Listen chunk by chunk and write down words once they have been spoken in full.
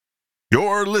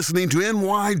You're listening to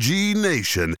NYG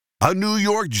Nation, a New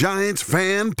York Giants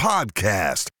fan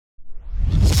podcast.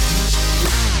 Saquon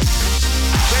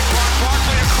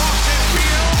Barkley across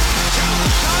midfield, down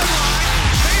the sideline,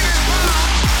 made it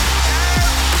bounce, and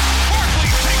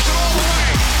Barkley takes it all the way.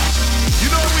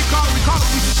 You know what we call it?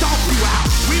 We stomped you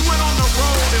out. We went on the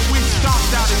road and we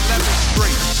stomped out 11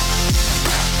 straight.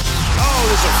 Oh,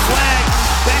 there's a flag.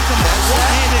 Beckham,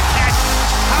 one-handed catch.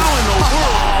 How in the world?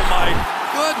 Oh, my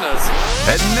goodness.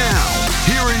 And now,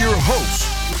 here are your hosts,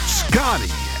 Scotty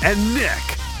and Nick.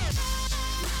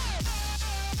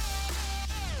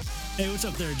 Hey, what's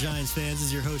up there, Giants fans? This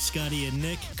is your host, Scotty and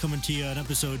Nick, coming to you on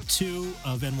episode 2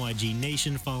 of NYG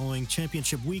Nation following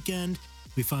championship weekend.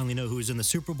 We finally know who's in the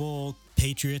Super Bowl.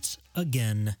 Patriots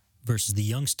again versus the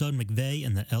young stud McVay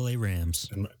and the LA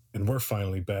Rams. And we're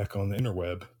finally back on the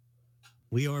interweb.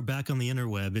 We are back on the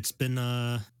interweb. It's been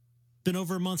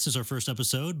over a month since our first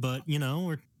episode, but, you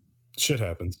know, Shit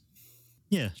happens.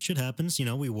 Yeah, shit happens. You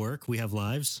know, we work, we have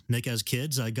lives. Nick has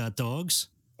kids, I got dogs.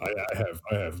 I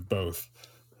have both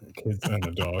kids and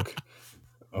a dog.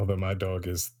 Although my dog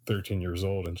is 13 years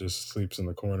old and just sleeps in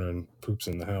the corner and poops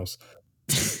in the house.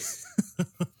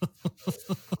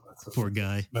 Poor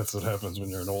guy. That's what happens when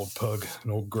you're an old pug, an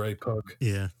old gray pug.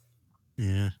 Yeah.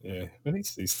 But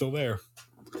he's still there.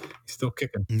 He's still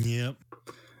kicking. Yep.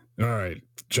 All right,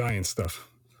 Giant stuff.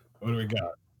 What do we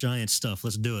got? Giants stuff.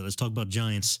 Let's do it. Let's talk about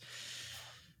Giants.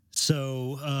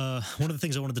 So one of the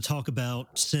things I wanted to talk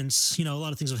about, since, you know, a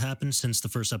lot of things have happened since the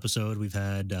first episode. We've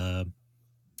had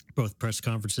both press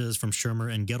conferences from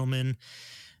Shermer and Gettleman,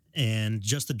 and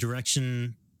just the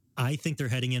direction I think they're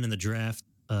heading in the draft.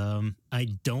 I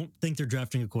don't think they're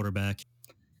drafting a quarterback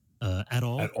at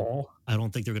all. At all? I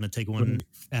don't think they're going to take one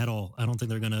at all. I don't think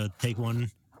they're going to take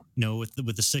one. You know,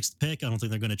 with the sixth pick, I don't think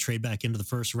they're going to trade back into the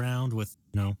first round with,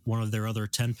 you know, one of their other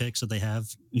 10 picks that they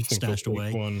have stashed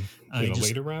away. One in a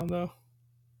later round, though?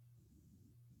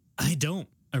 I don't.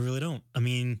 I really don't. I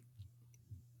mean,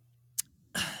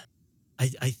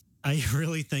 I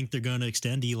really think they're going to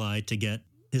extend Eli to get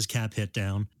his cap hit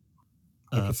down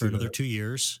for another 2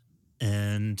 years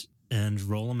and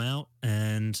roll him out.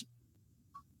 And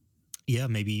yeah,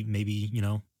 maybe, you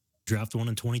know, draft one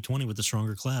in 2020 with a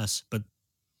stronger class. But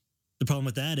the problem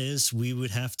with that is we would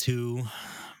have to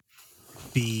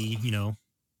be, you know,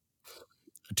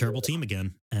 a terrible team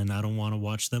again, and I don't want to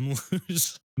watch them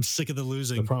lose. I'm sick of the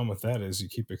losing. The problem with that is you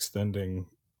keep extending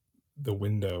the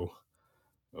window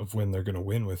of when they're going to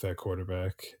win with that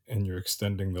quarterback, and you're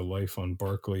extending the life on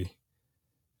Barkley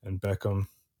and Beckham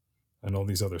and all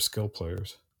these other skill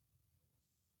players.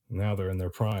 Now they're in their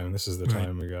prime. This is the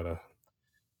time we got to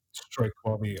strike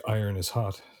while the iron is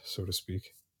hot, so to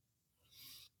speak.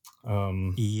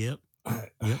 Yep.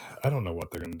 I don't know what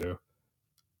they're going to do.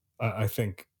 I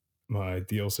think my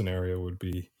ideal scenario would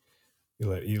be you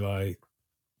let Eli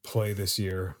play this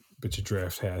year, but you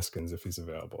draft Haskins if he's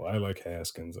available. I like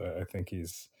Haskins. I think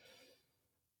he's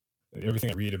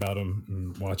everything I read about him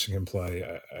and watching him play.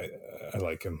 I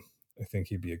like him. I think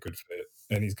he'd be a good fit,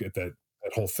 and he's got that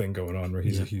whole thing going on where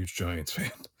he's a huge Giants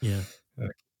fan. Yeah.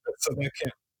 So that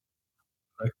can't.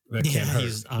 That can't hurt.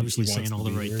 He's obviously saying all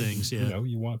the right things. Yeah, you know,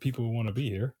 you want people who want to be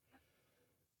here,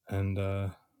 and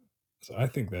so I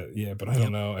think that. But I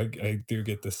don't know. I do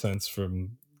get the sense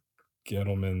from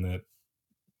Gettleman that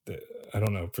I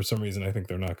don't know. For some reason, I think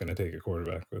they're not going to take a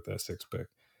quarterback with that sixth pick.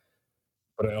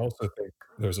 But I also think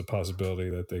there's a possibility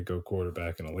that they go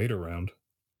quarterback in a later round.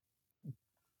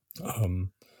 I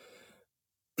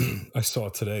saw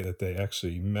today that they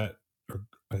actually met. Or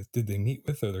did they meet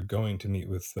with, or they're going to meet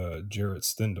with Jarrett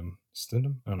Stidham?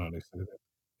 Stidham? I don't know how they say that.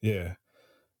 Yeah.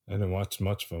 I didn't watch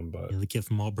much of him, but... the kid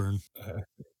from Auburn.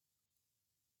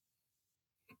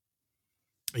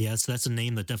 So that's a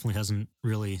name that definitely hasn't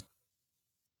really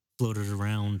floated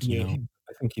around. Yeah, you know?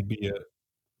 I think he'd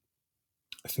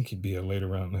be a later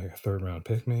round, like a third round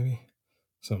pick, maybe.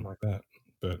 Something like that.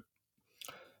 But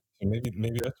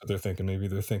maybe that's what they're thinking. Maybe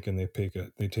they're thinking they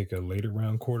take a later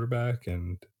round quarterback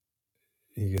and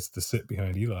he gets to sit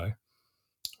behind Eli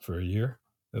for a year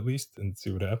at least and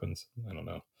see what happens. I don't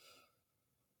know.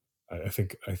 I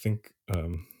think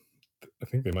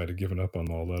they might have given up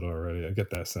on all that already. I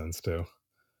get that sense too.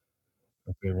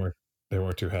 They weren't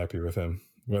too happy with him.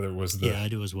 Whether it was I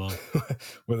do as well.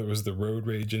 Whether it was the road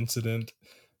rage incident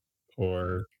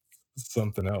or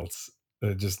something else.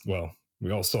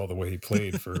 We all saw the way he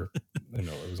played for. I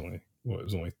know it was only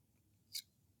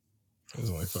 5.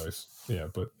 Yeah,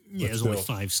 but it was only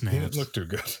 5 snaps. He didn't look too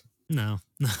good. No.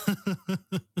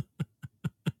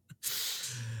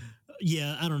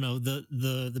 Yeah, I don't know.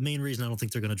 The main reason I don't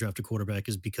think they're going to draft a quarterback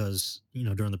is because, you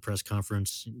know, during the press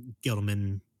conference,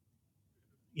 Gettleman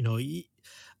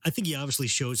I think he obviously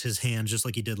shows his hand just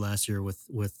like he did last year with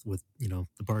the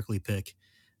Barkley pick.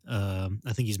 I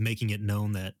think he's making it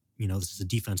known that this is a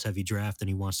defense heavy draft and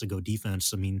he wants to go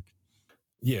defense. I mean,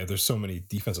 Yeah, there's so many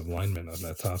defensive linemen on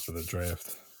that top of the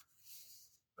draft.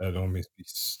 That'd almost be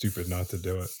stupid not to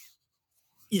do it.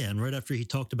 yeah, and right after he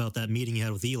talked about that meeting he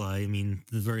had with Eli, I mean,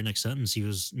 the very next sentence he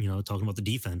was talking about the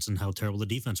defense and how terrible the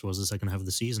defense was the second half of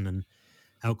the season and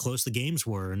how close the games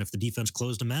were, and if the defense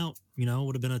closed them out, it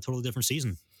would have been a totally different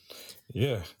season.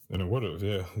 Yeah, and it would have.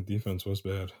 Yeah, the defense was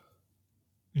bad.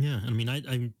 Yeah, I mean,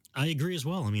 I agree as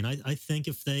well. I mean, I think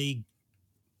if they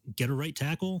get a right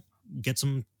tackle, get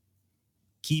some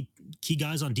key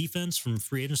guys on defense from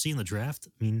free agency in the draft,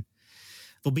 I mean,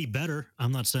 they'll be better.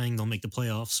 I'm not saying they'll make the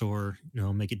playoffs or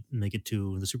make it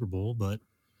to the Super Bowl, but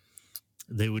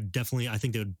they would definitely. I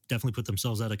think they would definitely put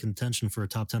themselves out of contention for a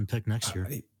top 10 pick next year.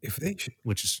 If they,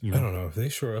 which is I don't know, if they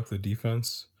shore up the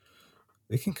defense,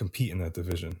 they can compete in that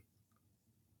division.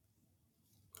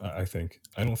 I think.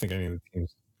 I don't think any of the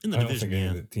teams. In the I division, don't think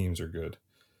any of the teams are good.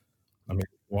 I mean,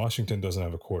 Washington doesn't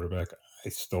have a quarterback. I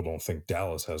still don't think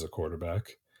Dallas has a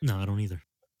quarterback. No, I don't either.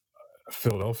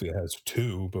 Philadelphia has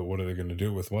two, but what are they going to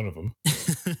do with one of them?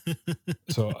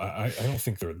 So I don't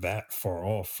think they're that far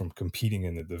off from competing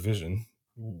in the division.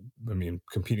 I mean,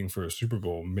 competing for a Super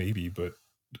Bowl, maybe, but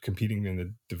competing in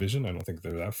the division, I don't think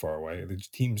they're that far away. The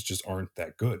teams just aren't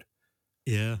that good.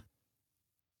 Yeah.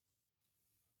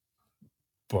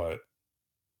 But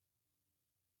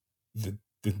the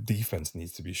defense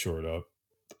needs to be shored up.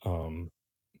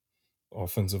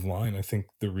 Offensive line, I think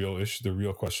the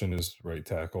real question is right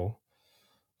tackle.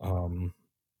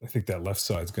 I think that left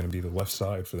side is going to be the left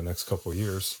side for the next couple of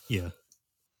years. Yeah.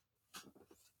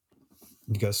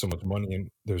 You got so much money, and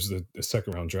there's the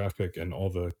second round draft pick and all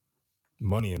the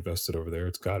money invested over there.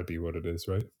 It's got to be what it is,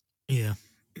 right? Yeah.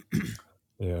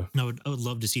 Yeah. I would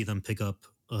love to see them pick up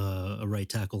a right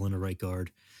tackle and a right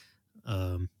guard.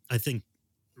 I think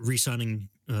re-signing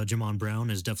Jamon Brown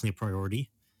is definitely a priority.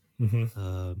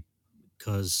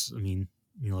 Because, I mean,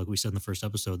 like we said in the first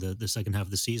episode, the second half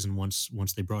of the season, once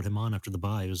they brought him on after the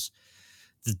bye, it was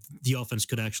the offense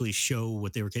could actually show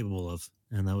what they were capable of,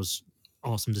 and that was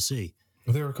awesome to see.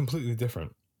 Well, they were completely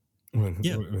different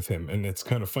with him, and it's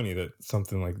kind of funny that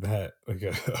something like that, like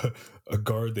a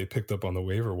guard they picked up on the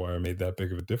waiver wire, made that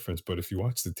big of a difference. But if you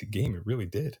watch the game, it really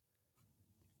did.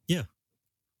 Yeah.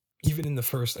 Even in the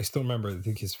first, I still remember, I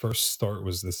think his first start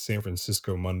was the San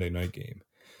Francisco Monday night game,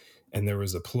 and there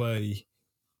was a play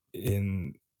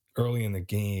early in the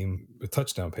game, a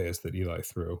touchdown pass that Eli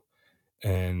threw,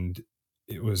 and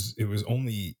it was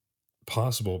only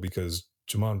possible because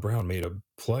Jamon Brown made a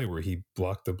play where he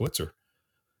blocked the blitzer.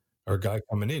 Our guy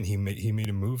coming in, he made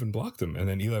a move and blocked him, and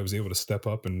then Eli was able to step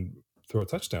up and throw a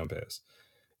touchdown pass.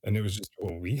 And it was just,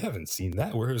 well, we haven't seen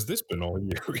that. Where has this been all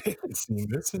year? We haven't seen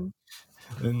this,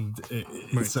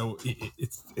 so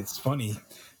it's funny,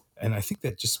 and I think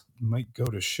that just might go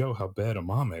to show how bad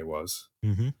Amame was.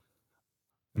 Mm-hmm.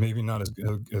 Maybe not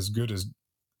as good as.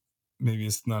 Maybe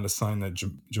it's not a sign that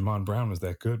Jamon Brown was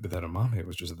that good, but that Amame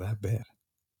was just that bad.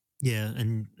 Yeah,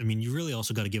 and I mean, you really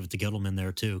also got to give it to Gettleman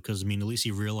there too, because I mean, at least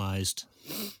he realized,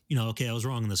 okay, I was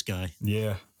wrong on this guy.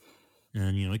 Yeah,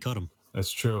 and he cut him.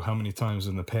 That's true. How many times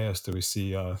in the past do we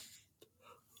see the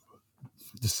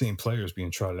same players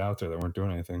being trotted out there that weren't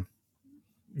doing anything?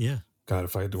 Yeah. God,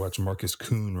 if I had to watch Marcus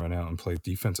Kuhn run out and play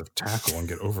defensive tackle and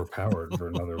get overpowered for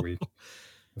another week,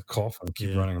 with Coughlin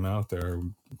keep running him out there, it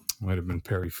might have been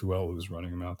Perry Fuel who was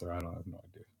running him out there. I have no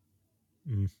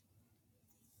idea.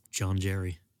 John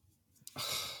Jerry.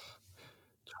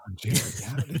 John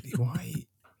Jerry. Why?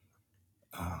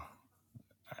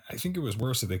 I think it was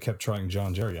worse that they kept trying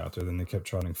John Jerry out there than they kept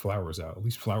trotting Flowers out. At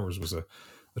least Flowers was a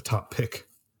top pick.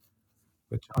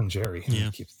 But John Jerry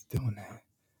keeps doing that.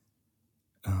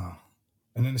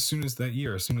 And then as soon as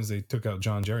they took out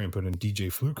John Jerry and put in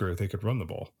DJ Fluker, they could run the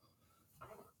ball.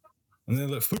 And they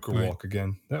let Fluker walk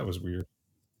again. That was weird.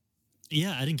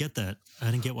 Yeah, I didn't get that.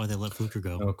 I didn't get why they let Fluker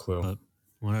go. No clue. But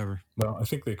whatever. Well, I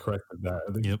think they corrected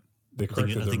that. They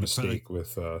corrected their mistake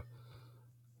with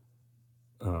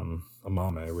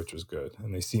Amame, which was good.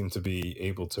 And they seem to be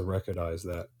able to recognize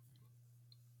that.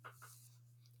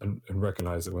 And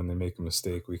recognize that when they make a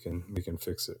mistake, we can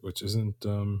fix it, which hasn't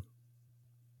been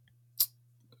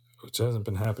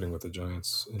happening with the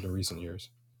Giants in the recent years.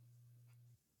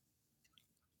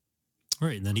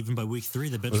 Right, and then even by week 3,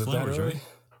 they benched Flowers, right?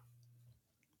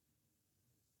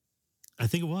 I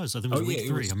think it was. I think it was week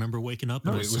 3. I remember waking up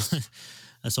and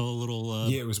I saw a little.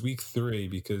 It was week 3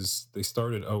 because they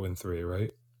started 0-3,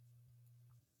 right?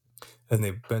 And they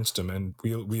benched him, and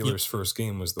Wheeler's first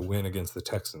game was the win against the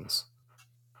Texans.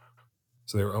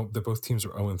 So they both teams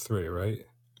are 0-3, right?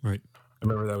 Right. I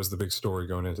remember that was the big story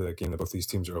going into that game, that both these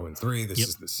teams are 0-3. This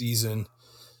is the season.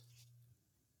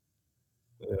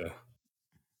 Yeah.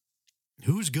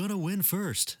 Who's gonna win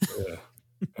first? Yeah.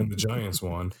 And the Giants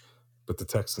won, but the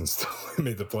Texans still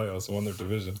made the playoffs, won their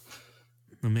division.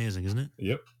 Amazing, isn't it?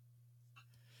 Yep.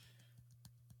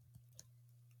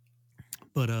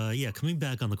 But yeah, coming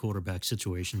back on the quarterback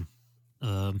situation,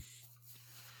 I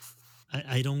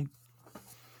don't.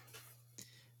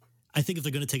 I think if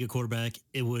they're going to take a quarterback,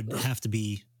 it would have to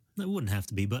be. It wouldn't have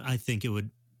to be, but I think it would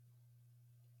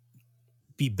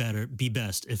be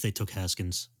best if they took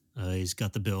Haskins. He's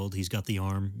got the build, he's got the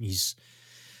arm, he's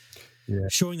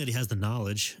showing that he has the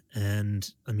knowledge. And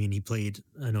I mean, he played.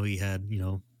 I know he had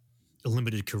a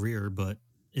limited career, but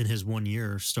in his 1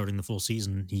 year starting the full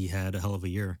season, he had a hell of a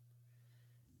year.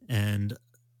 And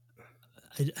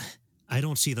I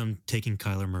don't see them taking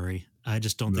Kyler Murray. I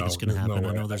just don't think it's going to happen.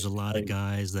 I know there's a lot of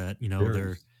guys that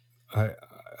they're.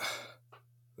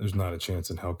 There's not a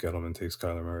chance in hell Gettleman takes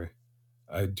Kyler Murray.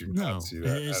 I do not see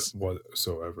that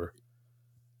whatsoever.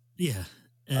 Yeah,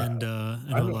 and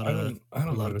I know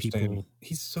a lot of people.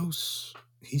 He's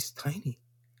tiny,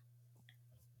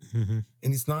 mm-hmm.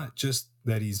 and it's not just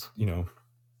that he's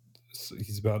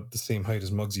about the same height as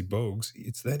Muggsy Bogues.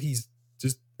 It's that he's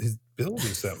just his build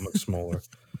is that much smaller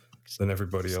than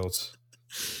everybody else.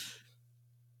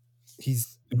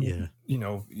 You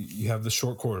have the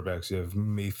short quarterbacks. You have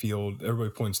Mayfield.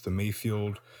 Everybody points to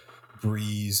Mayfield,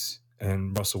 Breeze,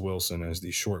 and Russell Wilson as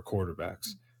these short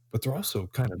quarterbacks. But they're also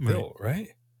kind of built, right?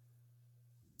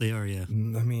 They are, yeah. I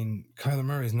mean, Kyler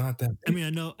Murray's not that big. I mean, I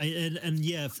know.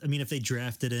 If they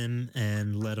drafted him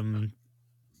and let him,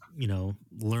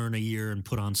 learn a year and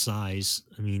put on size,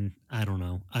 I mean, I don't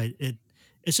know.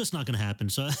 It's just not going to happen.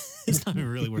 So it's not even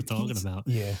really worth talking about.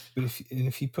 Yeah, but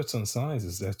if he puts on size,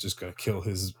 is that just going to kill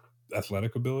his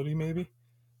athletic ability? Maybe,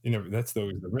 that's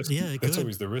always the risk. Yeah, that's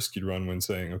always the risk you'd run when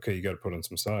saying, okay, you got to put on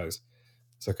some size.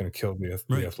 Is that going to kill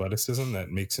the athleticism that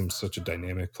makes him such a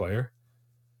dynamic player?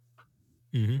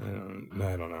 Mm-hmm.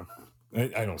 I don't know.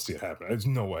 I don't see it happening. There's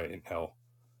no way in hell.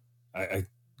 I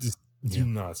just do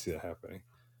not see it happening.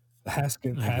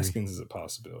 Haskins is a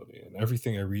possibility, and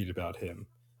everything I read about him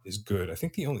is good. I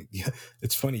think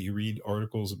it's funny, you read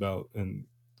articles about and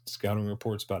scouting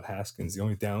reports about Haskins. The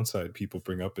only downside people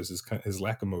bring up is his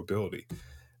lack of mobility.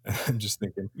 And I'm just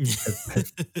thinking,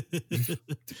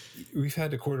 we've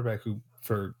had a quarterback who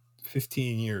for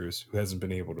 15 years who hasn't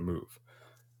been able to move.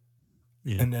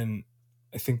 Yeah. And then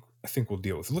I think we'll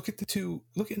deal with. Look at the two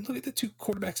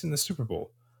quarterbacks in the Super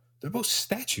Bowl. They're both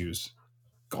statues.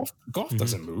 Goff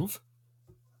doesn't move.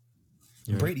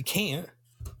 Right. Brady can't.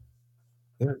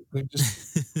 They're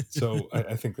just so.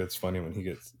 I think that's funny when he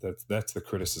gets that's the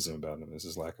criticism about him is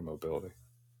his lack of mobility.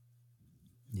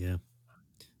 Yeah,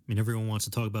 I mean, everyone wants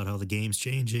to talk about how the game's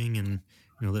changing and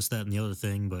this, that, and the other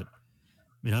thing, but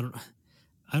I mean,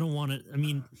 I don't want it. I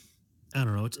mean, I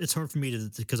don't know. It's hard for me to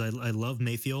because I love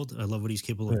Mayfield. I love what he's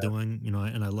capable of doing.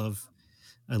 And I love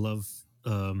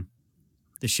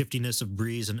the shiftiness of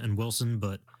Breeze and Wilson,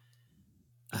 but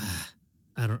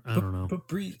I don't know. But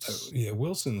Breeze,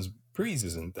 Breeze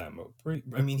isn't that much.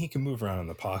 I mean, he can move around in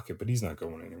the pocket, but he's not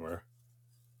going anywhere.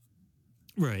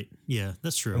 Right. Yeah,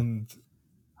 that's true. And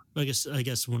I guess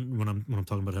when I'm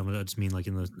talking about him, I just mean like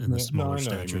in the smaller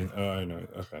stature. I know.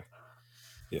 Okay.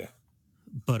 Yeah.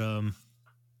 But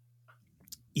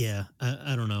yeah,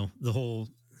 I don't know.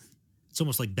 It's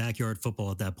almost like backyard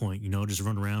football at that point. Just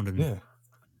run around and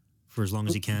for as long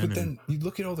as you can. But then you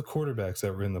look at all the quarterbacks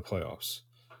that were in the playoffs.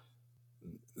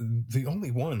 The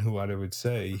only one who I would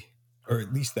say, or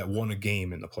at least that won a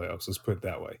game in the playoffs, let's put it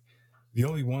that way. The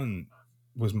only one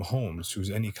was Mahomes, who's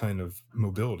any kind of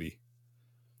mobility.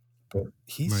 But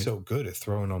he's so good at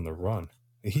throwing on the run.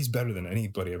 He's better than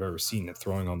anybody I've ever seen at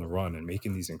throwing on the run and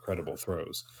making these incredible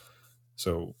throws.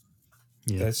 So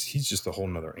he's just a whole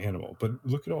nother animal. But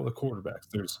look at all the quarterbacks.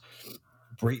 There's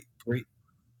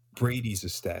Brady's a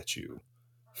statue.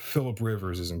 Phillip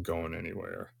Rivers isn't going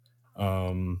anywhere.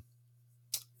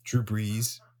 Drew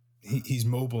Brees, he's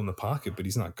mobile in the pocket, but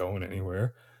he's not going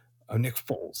anywhere. Nick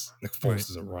Foles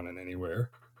isn't running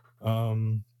anywhere.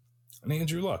 And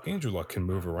Andrew Luck can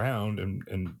move around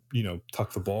and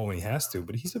tuck the ball when he has to,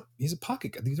 but he's a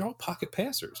pocket guy. These are all pocket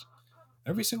passers,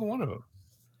 every single one of them.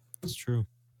 That's true.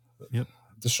 Yep.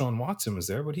 Deshaun Watson was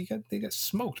there, but they got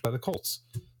smoked by the Colts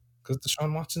because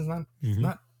Deshaun Watson's not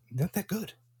that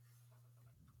good.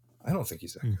 I don't think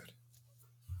he's that good.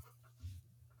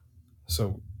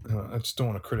 So I just don't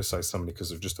want to criticize somebody because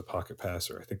they're just a pocket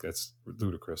passer. I think that's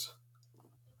ludicrous.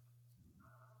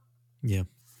 Yeah.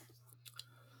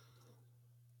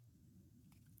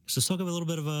 So let's talk a little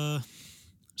bit of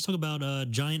let's talk about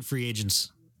giant free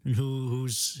agents and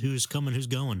who's coming, who's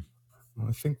going. Well,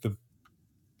 I think I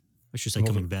should say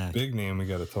coming the back. big name we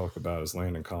got to talk about is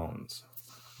Landon Collins.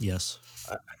 Yes.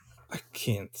 I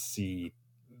can't see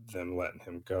them letting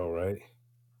him go, right?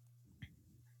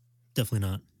 Definitely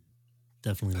not.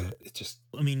 Definitely not. It just,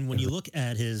 I mean, when you look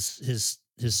at his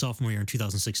sophomore year in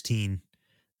 2016,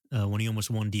 when he almost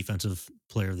won Defensive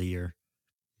Player of the Year,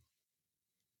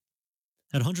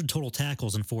 had 100 total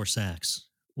tackles and 4 sacks,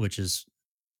 which is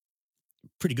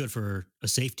pretty good for a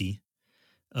safety,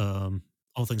 all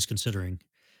things considering.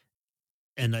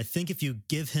 And I think if you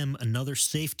give him another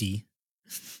safety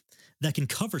that can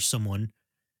cover someone,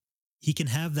 he can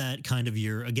have that kind of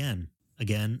year again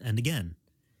and again.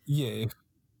 yeah.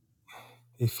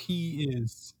 If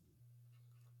he's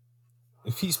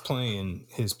playing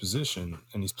his position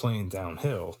and he's playing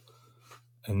downhill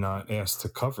and not asked to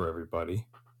cover everybody,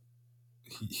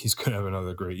 he's going to have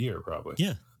another great year, probably.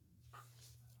 Yeah.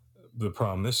 The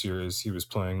problem this year is he was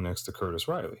playing next to Curtis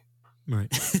Riley. Right.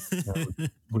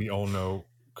 We all know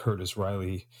Curtis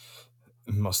Riley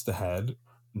must have had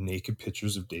naked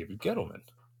pictures of David Gettleman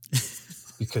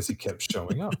because he kept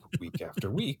showing up week after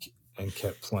week and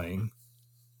kept playing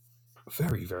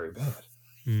very, very bad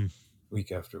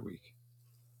week after week.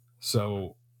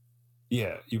 So,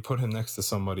 yeah, you put him next to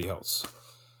somebody else.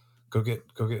 Go get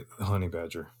the Honey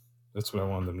Badger. That's what I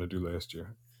wanted them to do last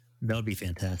year. That would be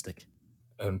fantastic.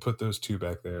 And put those two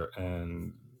back there,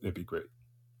 and it'd be great.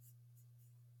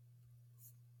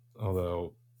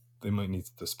 Although they might need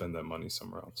to spend that money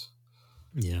somewhere else.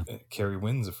 Yeah. Kerry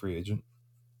Wynn's a free agent.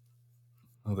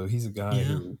 Although he's a guy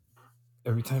who,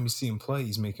 every time you see him play,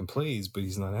 he's making plays, but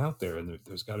he's not out there, and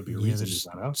there's got to be a reason he's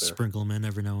not out there. Sprinkle him in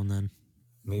every now and then.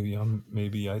 Maybe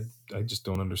I just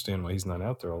don't understand why he's not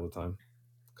out there all the time,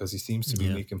 because he seems to be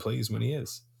making plays when he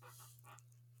is.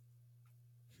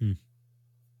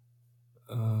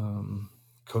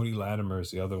 Cody Latimer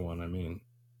is the other one. I mean,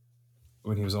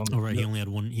 when he was on the field, he only had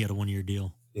one. He had a 1-year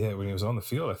deal. Yeah, when he was on the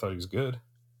field, I thought he was good.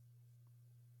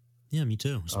 Yeah, me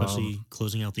too. Especially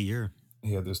closing out the year.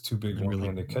 He had those 2 big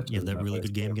one-handed catches. Yeah, that really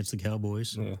good game against the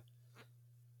Cowboys. Yeah,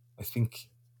 I think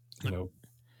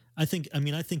I think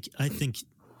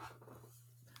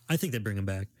they bring him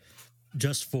back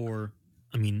just for.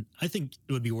 I mean, I think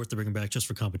it would be worth to bring him back just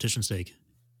for competition's sake.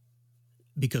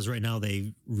 Because right now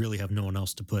they really have no one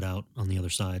else to put out on the other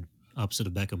side, opposite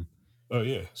of Beckham. Oh,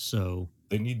 yeah. So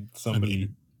they need somebody. I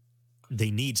mean,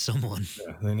 they need someone.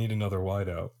 Yeah, they need another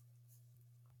wideout.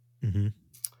 Mm-hmm.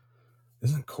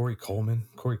 Isn't Corey Coleman?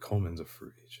 Corey Coleman's a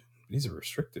free agent. He's a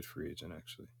restricted free agent,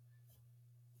 actually.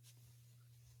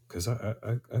 Because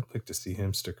I'd like to see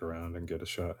him stick around and get a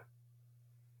shot.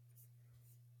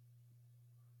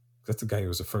 That's a guy who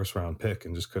was a first-round pick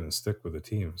and just couldn't stick with the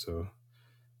team, so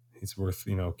he's worth,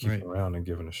 keeping around and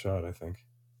giving a shot, I think.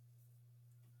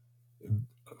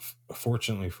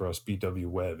 Fortunately for us, B.W.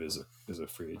 Webb is a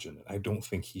free agent. I don't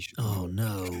think he should. Oh,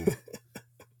 no.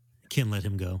 Can't let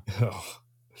him go. Oh.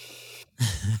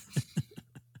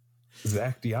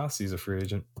 Zach Diassi's a free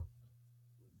agent.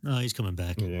 Oh, he's coming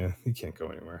back. Yeah, he can't go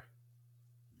anywhere.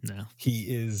 No.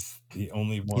 He is the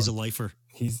only one. He's a lifer.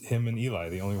 He's him and Eli,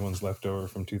 the only ones left over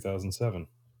from 2007.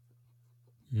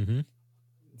 Mm-hmm.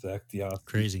 Zach Diassi.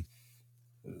 Crazy.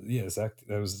 Yeah,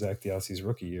 that was Zach Diassi's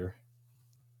rookie year.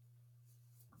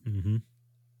 Mm-hmm.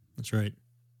 That's right.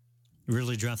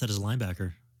 Originally drafted as a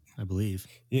linebacker, I believe.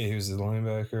 Yeah, he was a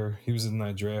linebacker. He was in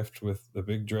that draft with the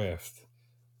big draft.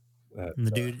 And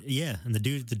the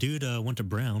dude went to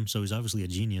Brown, so he's obviously a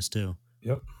genius too.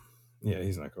 Yep. Yeah,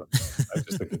 he's not going. I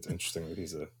just think it's interesting that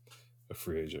he's a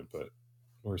free agent, but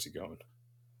where's he going?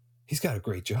 He's got a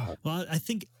great job. Well, I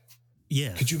think,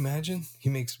 yeah. Could you imagine? He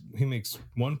makes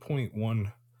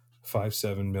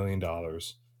 $1.157 million,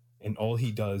 and all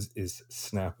he does is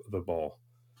snap the ball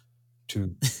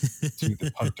to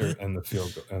the punter and the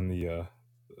field and the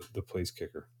place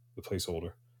kicker, the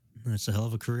placeholder. That's a hell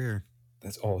of a career.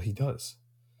 That's all he does.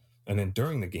 And then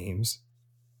during the games,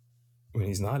 when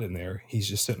he's not in there, he's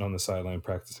just sitting on the sideline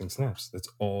practicing snaps. That's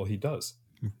all he does.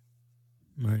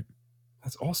 Right.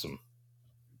 That's awesome.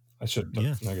 I should.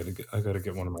 Yeah. I gotta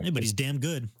get one of my. Hey, but he's damn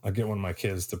good. I get one of my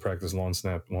kids to practice long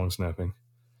snapping.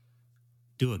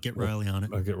 Do it. Get Riley on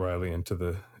it. I'll get Riley into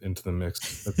the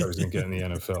mix. That's how he's gonna get in the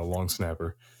NFL, long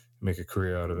snapper, make a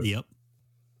career out of it. Yep.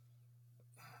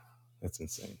 That's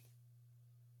insane.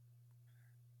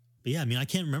 But yeah, I mean, I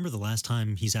can't remember the last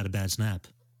time he's had a bad snap,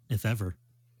 if ever.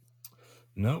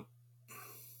 Nope.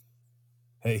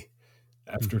 Hey,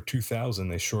 after 2000,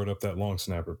 they shored up that long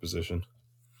snapper position.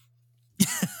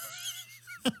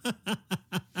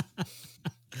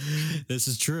 This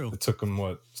is true. It took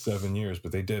them 7 years,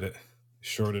 but they did it.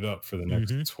 Shored it up for the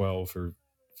next 12 or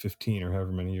 15 or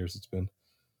however many years it's been.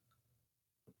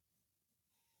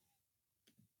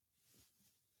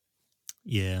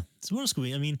 Yeah. So what else could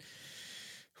we? I mean,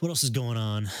 what else is going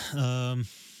on?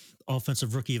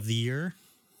 Offensive Rookie of the Year.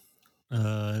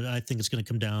 I think it's going to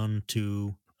come down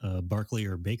to Barkley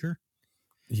or Baker.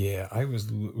 Yeah, I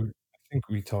think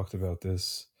we talked about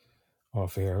this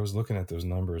off air. I was looking at those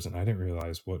numbers, and I didn't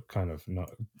realize what kind of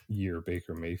year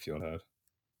Baker Mayfield had.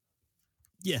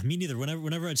 Yeah, me neither.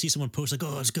 Whenever I'd see someone post like,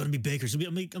 "Oh, it's going to be Baker," I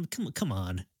mean, come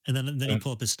on, and then you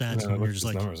pull up his stats, and you're just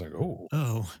like, numbers, like,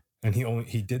 oh, and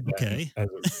he did that. Okay,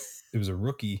 it was a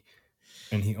rookie,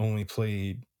 and he only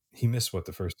played. He missed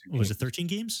the first 2 games. Was it 13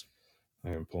 games? I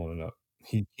am pulling it up.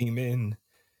 He came in.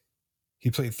 He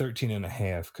played 13 and a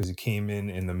half because he came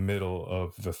in the middle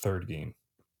of the third game.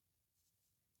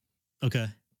 Okay.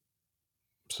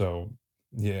 So,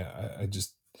 yeah, I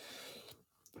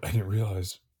didn't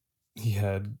realize he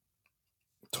had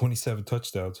 27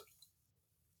 touchdowns,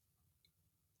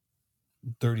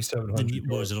 3,700.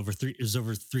 What was it over three? It was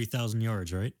over 3,000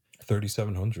 yards, right?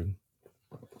 3,700,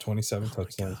 27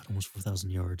 touchdowns, God, almost 4,000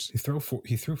 yards. He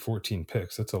threw 14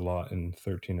 picks. That's a lot in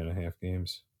 13 and a half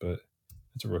games, but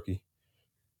it's a rookie.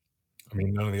 I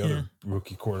mean, none of the other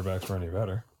rookie quarterbacks were any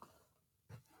better.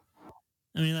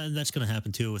 I mean, that's going to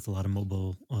happen too with a lot of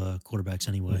mobile quarterbacks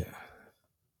anyway.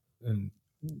 Yeah, and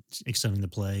extending the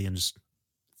play and just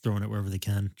throwing it wherever they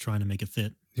can, trying to make it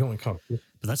fit. The only competition.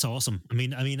 But that's awesome. I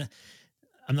mean, I'm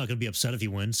not going to be upset if he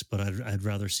wins, but I'd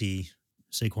rather see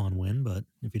Saquon win. But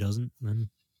if he doesn't, then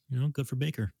good for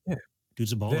Baker. Yeah,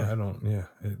 dude's a baller. Yeah, I don't. Yeah,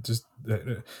 it just.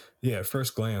 At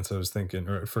first glance, I was thinking,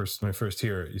 or when I first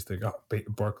hear it, you think, oh,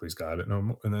 Barkley's got it.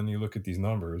 No, and then you look at these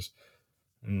numbers,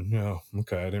 and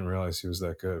okay, I didn't realize he was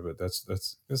that good. But that's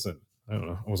I don't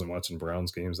know. I wasn't watching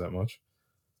Browns games that much.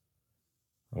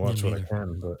 I watch what I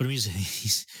can, but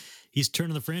he's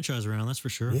turning the franchise around. That's for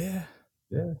sure. Yeah.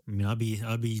 I mean, I'd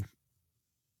be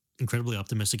incredibly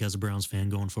optimistic as a Browns fan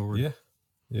going forward.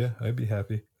 Yeah, I'd be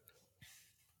happy.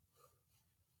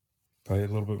 Probably a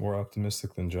little bit more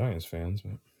optimistic than Giants fans,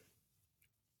 but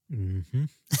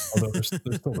although they're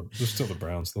still the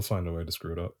Browns, they'll find a way to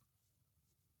screw it up.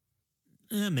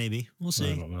 Maybe we'll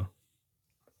see. I don't know.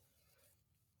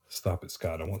 Stop it,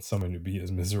 Scott. I want someone to be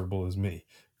as miserable as me,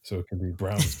 so it can be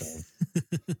Browns fans.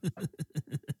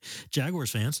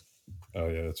 Jaguars fans. Oh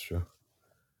yeah, that's true.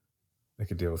 I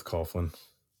could deal with Coughlin,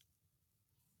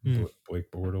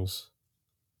 Blake Bortles.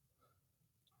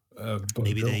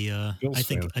 Maybe they. I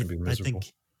think.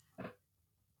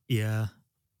 Yeah.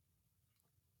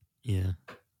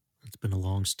 It's been a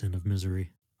long stint of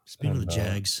misery. Speaking of the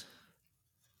Jags,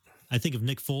 I think if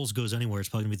Nick Foles goes anywhere, it's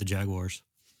probably gonna be the Jaguars.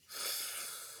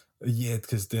 Yeah,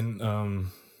 because then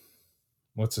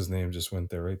what's his name just went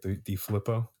there, right? D.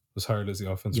 Filippo was hired as the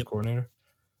offensive coordinator,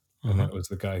 and that was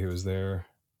the guy who was there.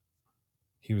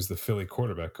 He was the Philly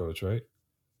quarterback coach, right?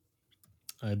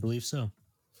 I believe so.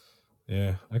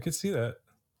 Yeah, I could see that.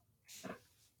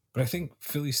 But I think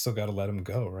Philly's still got to let him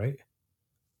go, right?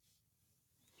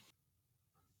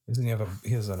 Doesn't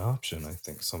he has an option, I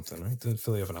think, something, right? Doesn't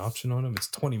Philly have an option on him? It's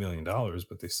 $20 million,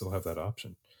 but they still have that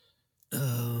option.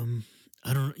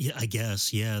 I don't. Yeah, I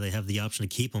guess. Yeah, they have the option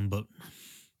to keep him, but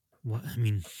what? I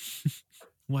mean,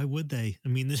 why would they? I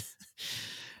mean,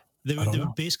 they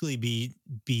would basically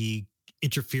be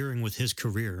interfering with his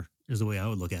career. Is the way I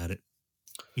would look at it.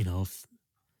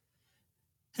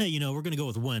 Hey, we're going to go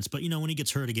with Wentz, but when he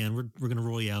gets hurt again, we're going to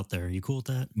roll you out there. Are you cool with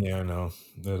that? Yeah, I know.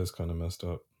 That is kind of messed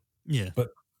up. Yeah, but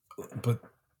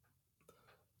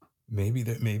maybe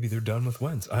they're done with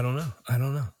Wentz. I don't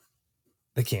know.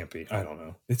 They can't be. I don't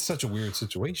know. It's such a weird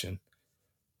situation.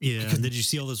 Yeah. And did you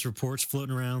see all those reports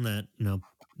floating around that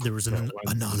there was an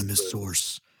anonymous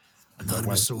source?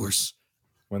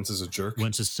 Wentz is a jerk.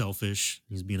 Wentz is selfish.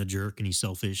 He's being a jerk, and he's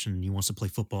selfish, and he wants to play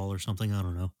football or something. I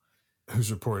don't know.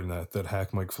 Who's reporting that? That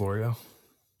hack Mike Florio?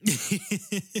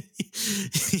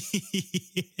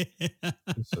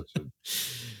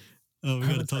 Oh, we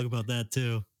got to talk about that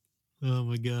too. Oh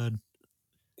my God.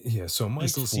 Yeah. So Mike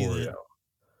Florio.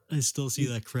 I still see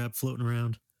that crap floating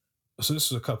around. So this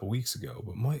was a couple weeks ago,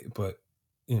 but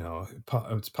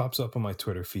it pops up on my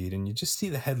Twitter feed, and you just see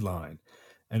the headline,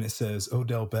 and it says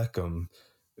Odell Beckham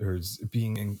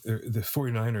the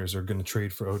 49ers are going to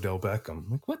trade for Odell Beckham.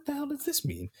 I'm like, what the hell does this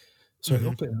mean? So I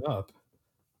open it up,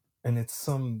 and it's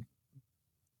some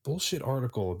bullshit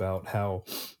article about how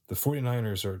the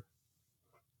 49ers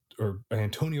or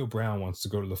Antonio Brown wants to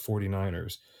go to the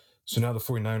 49ers. So now the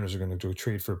 49ers are going to do a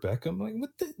trade for Beckham. Like,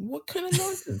 what kind of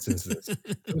nonsense is this?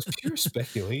 It was pure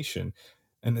speculation.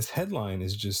 And this headline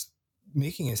is just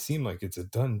making it seem like it's a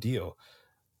done deal.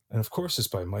 And of course, it's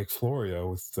by Mike Florio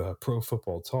with Pro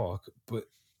Football Talk. But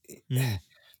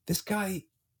this guy,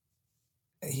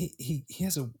 he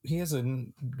has a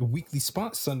weekly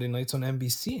spot Sunday nights on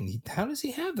NBC, and how does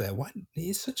he have that? Why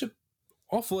he's such a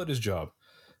awful at his job,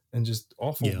 and just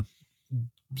awful. Yeah.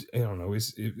 I don't know.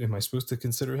 Am I supposed to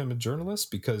consider him a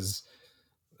journalist? Because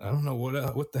I don't know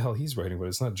what the hell he's writing, but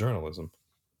it's not journalism.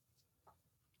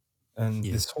 And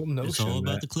this whole notion, it's all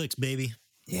about the clicks, baby.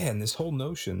 Yeah, and this whole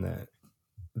notion that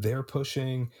they're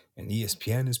pushing and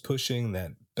ESPN is pushing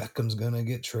that Beckham's gonna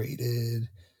get traded.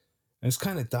 And it's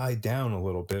kind of died down a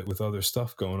little bit with other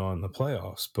stuff going on in the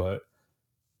playoffs, but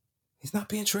he's not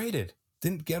being traded.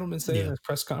 Didn't Gettleman say in his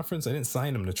press conference, I didn't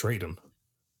sign him to trade him?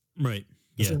 Right.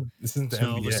 Yeah. This isn't the so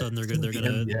NBA. all of a sudden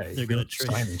they're gonna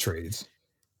sign trades.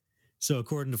 So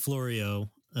according to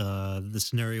Florio, the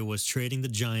scenario was trading the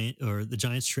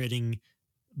Giants trading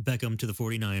Beckham to the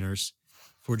 49ers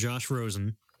for Josh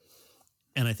Rosen,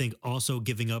 and I think also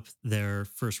giving up their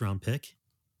first round pick.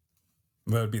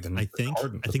 That would be I think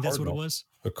that's what it was.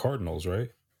 The Cardinals, right?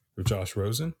 For Josh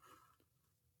Rosen?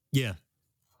 Yeah.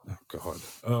 Oh God.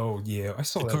 Oh yeah. I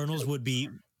saw the that. Cardinals would be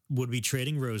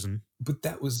trading Rosen, but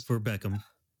that was for Beckham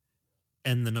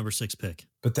and the number 6 pick.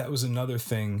 But that was another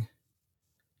thing.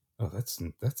 Oh, that's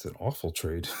an awful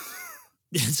trade.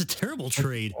 It's a terrible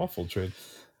trade. Awful trade.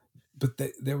 But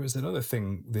there was another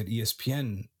thing that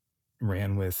ESPN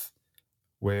ran with,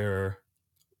 where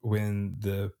when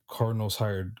the Cardinals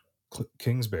hired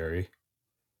Kingsbury,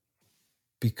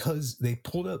 because they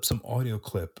pulled up some audio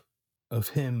clip of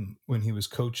him when he was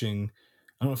coaching.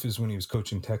 I don't know if it was when he was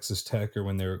coaching Texas Tech or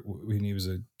when he was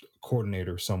a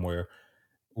coordinator somewhere,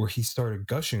 where he started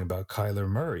gushing about Kyler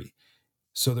Murray.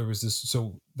 So there was this.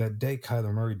 So that day,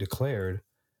 Kyler Murray declared,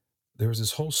 there was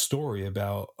this whole story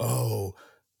about, oh,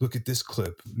 look at this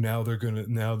clip. Now they're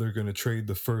gonna trade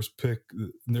the first pick.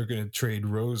 They're gonna trade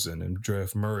Rosen and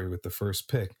draft Murray with the first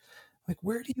pick. Like,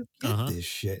 where do you get this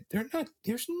shit? They're not.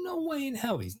 There's no way in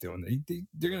hell he's doing that.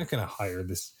 They're not gonna hire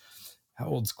this. How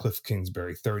old's Cliff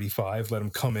Kingsbury? 35. Let him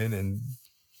come in and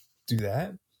do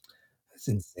that. That's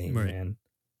insane, man.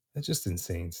 That's just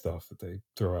insane stuff that they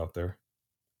throw out there.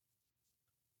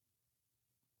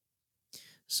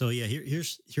 So yeah,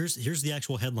 here's the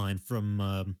actual headline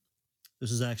from.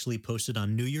 This is actually posted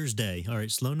on New Year's Day. All right,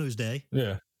 slow news day.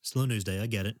 Yeah, slow news day. I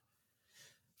get it.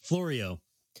 Florio,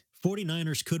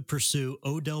 49ers could pursue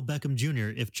Odell Beckham Jr.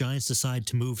 if Giants decide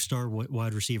to move star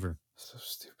wide receiver. So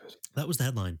stupid. That was the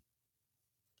headline.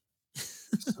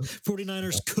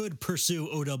 49ers could pursue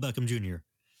Odell Beckham Jr.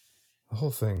 The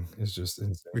whole thing is just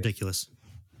insane. Ridiculous.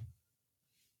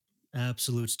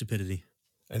 Absolute stupidity.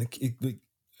 And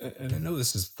and I know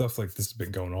this is stuff like this has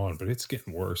been going on, but it's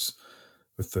getting worse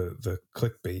with the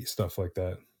clickbait stuff like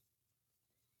that.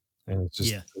 And it's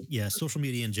just social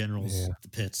media in general is the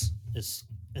pits.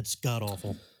 It's god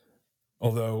awful.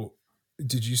 Although,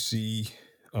 did you see?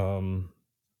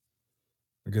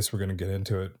 I guess we're going to get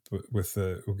into it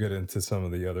we'll get into some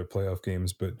of the other playoff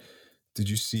games. But did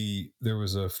you see there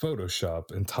was a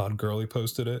Photoshop and Todd Gurley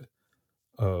posted it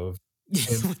of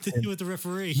with the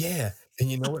referee? Yeah,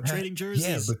 and you know what? Trading jerseys.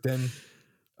 Yeah, but then,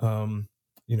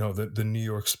 the New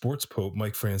York sports pope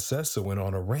Mike Francesa went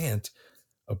on a rant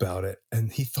about it,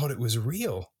 and he thought it was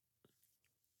real.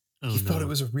 He thought it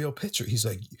was a real picture. He's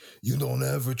like, "You don't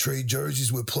ever trade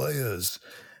jerseys with players,"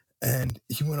 and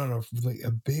he went on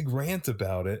a big rant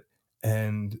about it.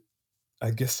 And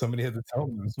I guess somebody had to tell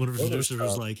him. One of his producers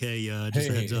was like, "Hey, just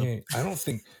a heads up." Hey. I don't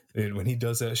think when he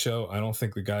does that show, I don't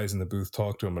think the guys in the booth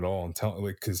talk to him at all and tell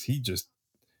because he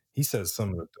says some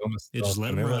of the dumbest stuff. Just let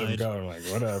and him they ride. let him go. I'm like,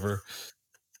 whatever.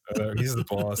 He's the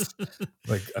boss.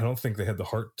 Like, I don't think they had the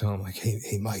heart to tell him, like,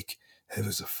 hey, Mike, it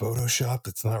was a Photoshop.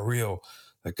 That's not real.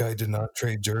 That guy did not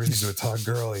trade jerseys with Todd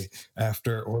Gurley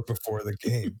after or before the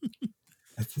game.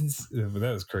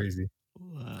 That was crazy.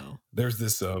 Wow. There's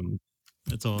this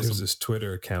that's awesome. There's this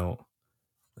Twitter account,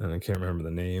 and I can't remember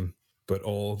the name, but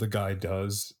all the guy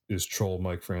does is troll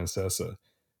Mike Francesa,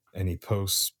 and he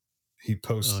posts. He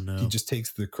just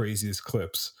takes the craziest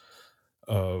clips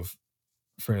of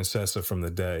Francesa from the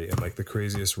day and like the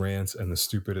craziest rants and the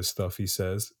stupidest stuff he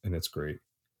says, and it's great.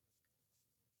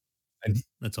 And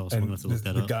that's awesome. I'm gonna have to look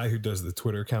that up. The guy who does the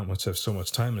Twitter account must have so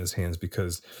much time in his hands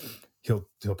because he'll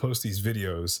post these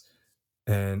videos,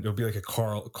 and it'll be like a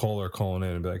caller calling in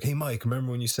and be like, "Hey, Mike,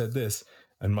 remember when you said this?"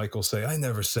 And Mike will say, "I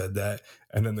never said that."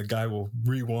 And then the guy will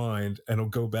rewind and he'll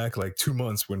go back like 2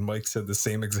 months when Mike said the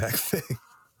same exact thing.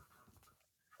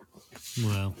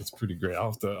 Wow, it's pretty great.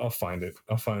 I'll find it.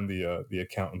 I'll find the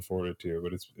account and forward it to you.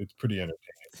 But it's pretty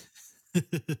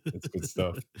entertaining. It's good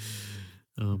stuff.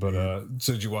 Oh, but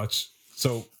so did you watch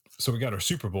So we got our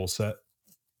Super Bowl set.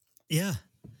 Yeah.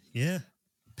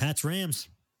 Pats Rams.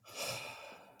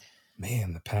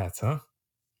 Man, the Pats, huh?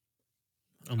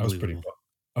 I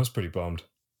was pretty bummed.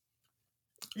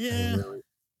 Yeah,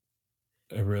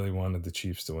 I really wanted the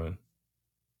Chiefs to win.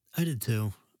 I did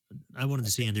too. I wanted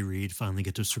to see Andy Reid finally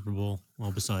get to a Super Bowl.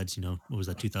 Well, besides, what was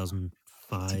that,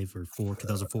 2005 or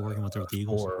 2004? He went there with the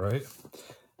Eagles. 4, right?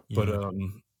 Yeah. But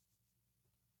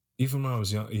even when I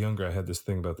was younger, I had this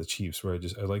thing about the Chiefs where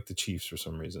I liked the Chiefs for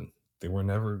some reason. They weren't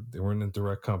in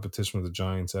direct competition with the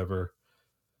Giants ever,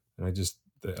 and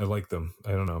I like them.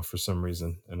 I don't know, for some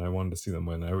reason, and I wanted to see them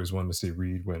win. I always wanted to see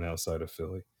Reid win outside of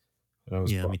Philly, and I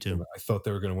was me too. I thought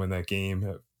they were going to win that game,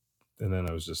 and then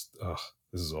I was just,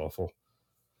 this is awful.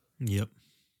 Yep.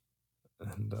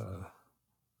 And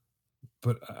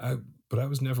but I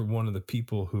was never one of the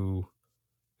people who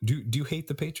do you hate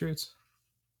the Patriots?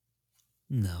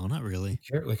 No, not really.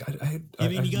 Like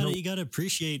you gotta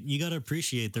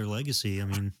appreciate their legacy. I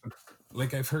mean,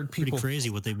 like I've heard people pretty crazy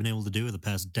what they've been able to do in the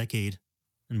past decade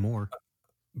and more.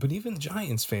 But even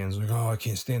Giants fans are like, oh, I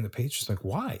can't stand the Patriots. Like,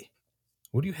 why?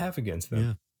 What do you have against them?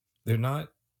 Yeah. They're not.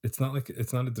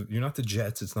 You're not the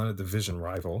Jets. It's not a division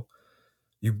rival.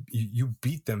 You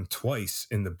beat them twice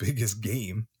in the biggest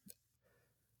game.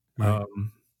 Right.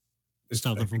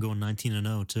 Stop them from going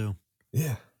 19-0 too.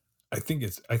 Yeah. I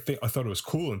thought it was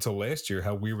cool until last year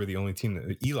how we were the only team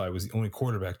that Eli was the only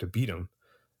quarterback to beat him.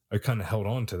 I kind of held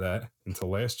on to that until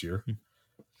last year.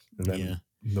 And then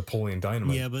Napoleon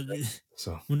Dynamite. Yeah, but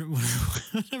so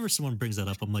whenever someone brings that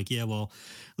up, I'm like, yeah, well,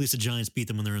 at least the Giants beat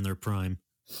them when they're in their prime.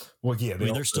 Well, yeah,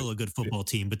 they're still a good football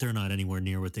team, but they're not anywhere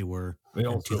near what they were in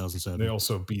 2007. They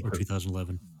also beat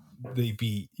 2011. They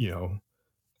beat,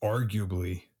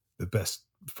 arguably the best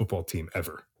football team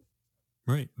ever.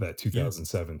 Right. That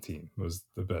 2007 team was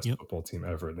the best football team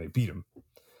ever, and they beat them.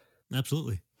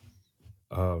 Absolutely.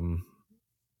 Oh,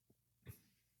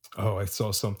 I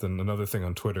saw another thing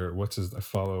on Twitter. I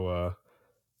follow,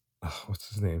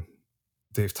 what's his name?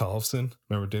 Dave Tollefson.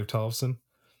 Remember Dave Tollefson?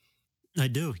 I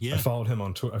do, yeah. I followed him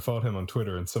on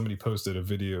Twitter, and somebody posted a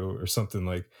video or something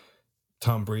like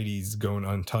Tom Brady's going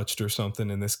untouched or something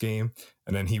in this game.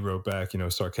 And then he wrote back,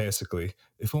 sarcastically,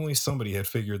 if only somebody had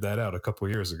figured that out a couple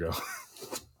of years ago.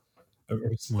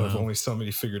 If only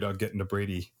somebody figured out getting to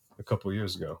Brady a couple of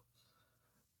years ago.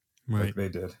 Right. Like they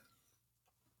did.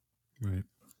 Right.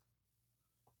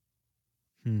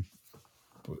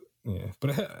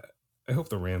 But I hope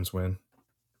the Rams win.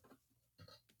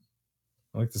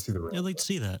 I like to see the Rams. Yeah, I'd like to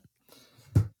see that.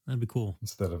 That'd be cool.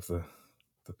 Instead of the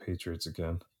Patriots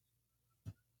again.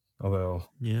 Although,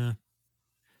 yeah,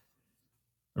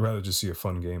 I'd rather just see a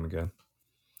fun game again.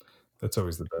 That's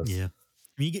always the best. Yeah,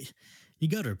 you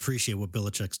got to appreciate what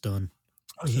Belichick's done.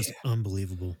 Oh, it's just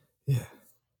unbelievable. Yeah.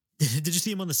 Did you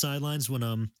see him on the sidelines when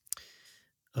I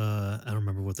don't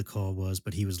remember what the call was,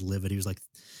 but he was livid. He was like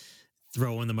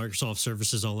throwing the Microsoft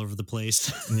services all over the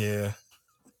place. Yeah.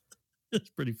 It's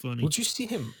pretty funny. Did you see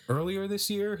him earlier this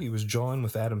year? He was jawing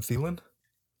with Adam Thielen.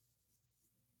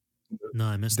 No,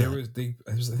 I missed that. I think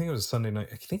it was a Sunday night.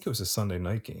 I think it was a Sunday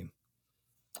night game.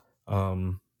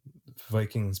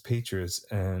 Vikings Patriots,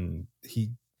 and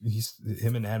him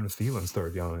and Adam Thielen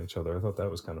started yelling at each other. I thought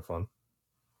that was kind of fun.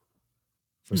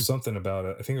 There's something about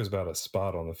it. I think it was about a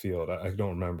spot on the field. I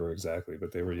don't remember exactly,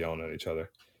 but they were yelling at each other.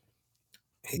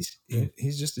 He's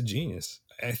just a genius.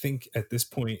 I think at this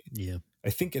point,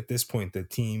 the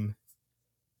team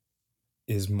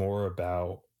is more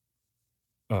about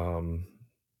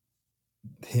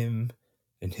him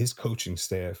and his coaching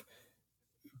staff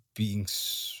being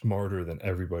smarter than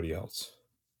everybody else.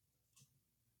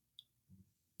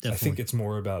 Definitely. I think it's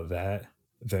more about that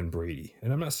than Brady.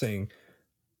 And I'm not saying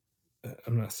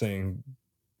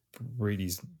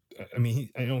Brady's,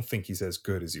 I don't think he's as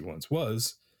good as he once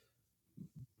was.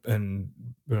 But I'm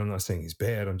not saying he's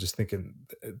bad. I'm just thinking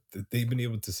that they've been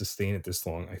able to sustain it this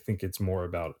long. I think it's more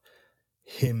about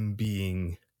him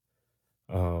being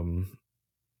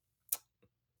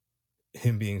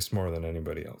smarter than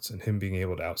anybody else and him being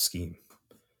able to out scheme.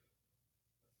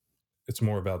 It's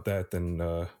more about that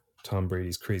than Tom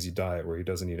Brady's crazy diet where he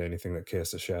doesn't eat anything that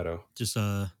casts a shadow. Just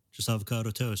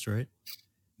avocado toast, right?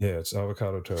 Yeah, it's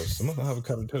avocado toast. I'm on the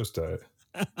avocado toast diet.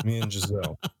 Me and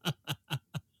Giselle.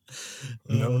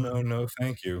 No,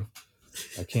 thank you.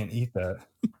 I can't eat that.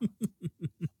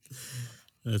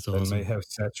 That's awesome. It may have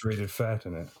saturated fat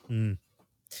in it.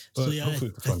 But so yeah,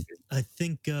 hopefully it's a fun game. I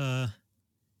think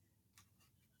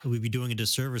we'd be doing a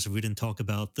disservice if we didn't talk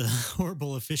about the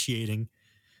horrible officiating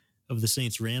of the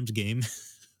Saints-Rams game.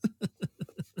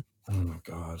 Oh my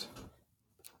God.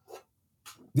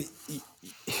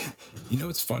 You know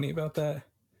what's funny about that?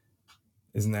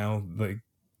 is now like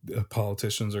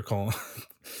politicians are calling.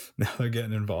 Now they're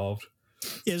getting involved.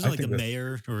 Yeah, it's I like the think that-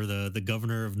 mayor or the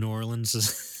governor of New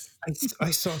Orleans.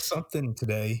 I saw something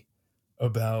today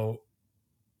about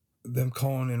them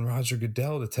calling in Roger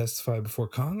Goodell to testify before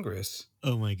Congress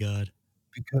Oh my God.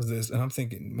 because of this. And I'm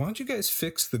thinking, why don't you guys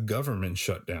fix the government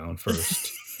shutdown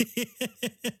first?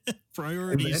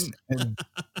 Priorities. And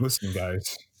listen,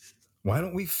 guys, why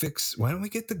don't we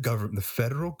get the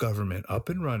federal government up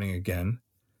and running again?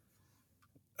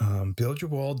 Build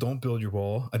your wall, don't build your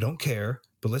wall. I don't care,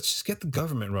 but let's just get the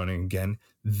government running again.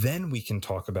 Then we can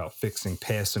talk about fixing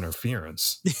pass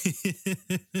interference.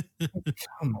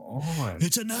 Come on.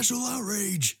 It's a national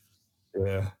outrage.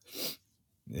 Yeah.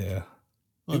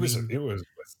 I mean, It was,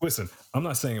 listen, I'm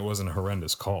not saying it wasn't a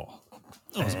horrendous call.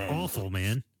 oh, it's awful,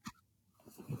 man.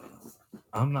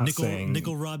 I'm not saying.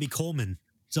 Nickel Robbie Coleman.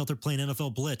 He's out there playing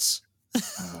NFL Blitz.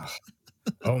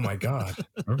 Oh my God.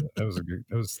 That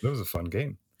was a fun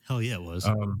game. Hell yeah, it was.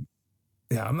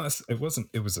 Yeah, it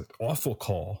was an awful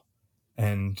call.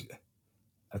 And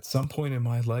at some point in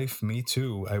my life, me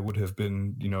too, I would have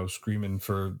been, screaming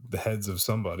for the heads of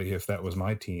somebody if that was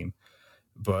my team.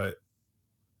 But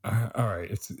all right,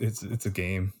 it's a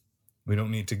game. We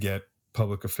don't need to get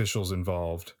public officials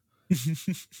involved. We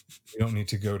don't need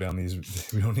to go down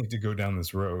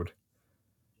this road.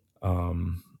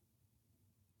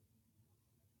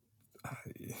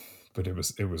 But it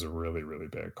was a really, really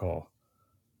bad call.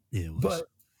 Yeah, it was. But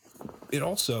it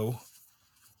also,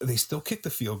 they still kicked the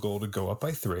field goal to go up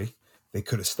by 3. They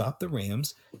could have stopped the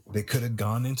Rams. They could have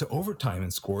gone into overtime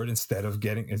and scored instead of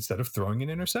throwing an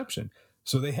interception.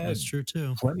 So they had That's true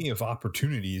too. plenty of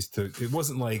opportunities to. It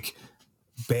wasn't like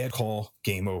bad call,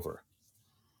 game over.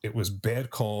 It was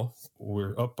bad call.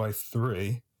 We're up by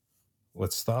 3.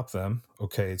 Let's stop them.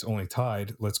 Okay, it's only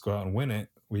tied. Let's go out and win it.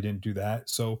 We didn't do that.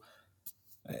 So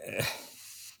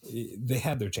they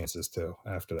had their chances too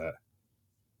after that.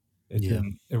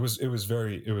 It was a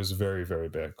very, very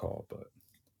bad call. But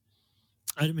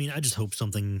I mean, I just hope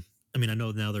something. I mean, I know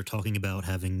now they're talking about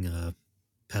having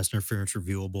pass interference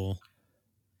reviewable.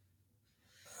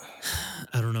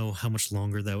 I don't know how much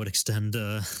longer that would extend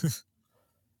the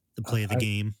play of the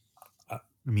game. I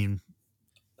mean,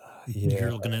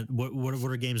 you're looking at what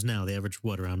are games now? They average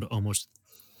around almost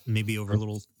maybe over a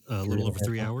little over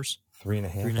 3 hours,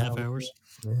 3.5 hours.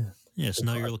 Yeah. So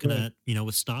now you're looking at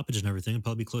with stoppage and everything, it'd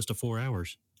probably be close to 4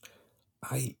 hours.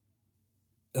 I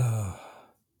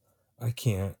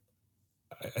can't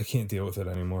deal with it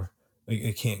anymore.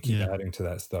 I can't keep adding to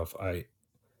that stuff.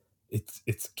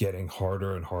 It's getting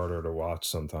harder and harder to watch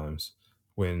sometimes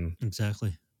when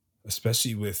Exactly.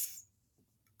 especially with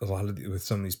with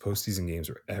some of these postseason games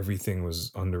where everything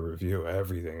was under review,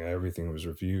 everything was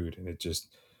reviewed, and it just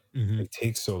it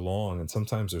takes so long. And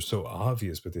sometimes they're so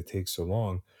obvious, but they take so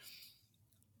long.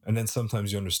 And then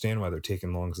sometimes you understand why they're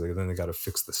taking long because then they got to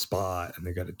fix the spot and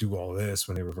they got to do all this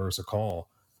when they reverse a call.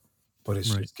 But it's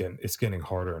just getting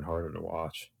harder and harder to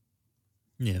watch.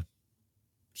 Yeah.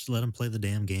 Just let them play the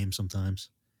damn game sometimes.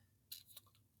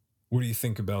 What do you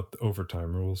think about the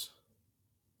overtime rules?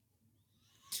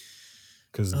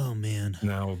 Because oh man,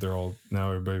 now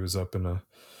everybody was up in a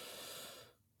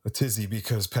tizzy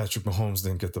because Patrick Mahomes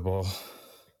didn't get the ball.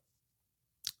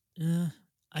 I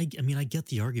mean, I get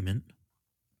the argument.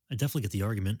 I definitely get the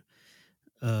argument.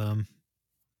 Yeah,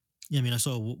 I mean, I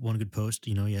saw one good post.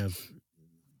 You have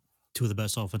 2 of the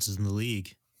best offenses in the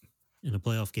league in a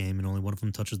playoff game, and only one of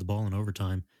them touches the ball in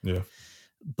overtime. Yeah,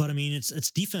 but I mean,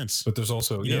 it's defense. But there's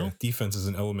also defense is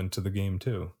an element to the game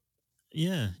too.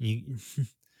 Yeah, you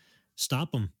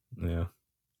stop them. Yeah,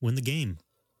 win the game.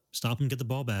 Stop them, get the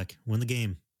ball back, win the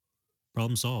game.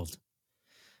 Problem solved.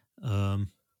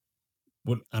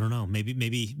 What I don't know. Maybe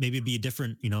it'd be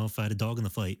different. If I had a dog in the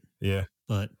fight. Yeah,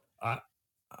 but I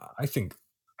think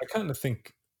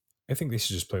they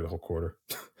should just play the whole quarter.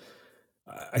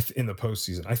 In the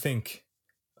postseason, I think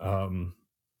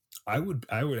I would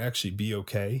actually be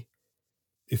okay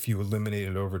if you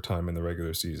eliminated overtime in the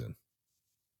regular season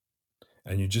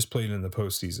and you just played in the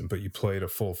postseason, but you played a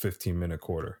full 15-minute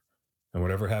quarter, and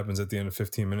whatever happens at the end of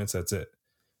 15 minutes, that's it.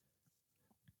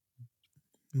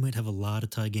 You might have a lot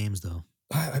of tie games, though.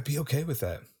 I'd be okay with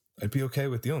that. I'd be okay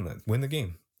with dealing that. Win the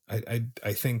game. I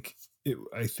think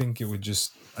it would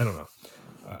just. I don't know.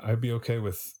 I'd be okay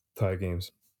with tie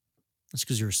games. That's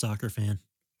because you're a soccer fan.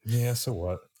 Yeah, so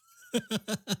what?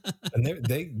 And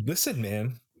they listen,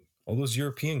 man. All those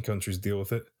European countries deal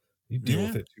with it. You deal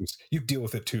with it too. You deal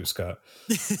with it too, Scott.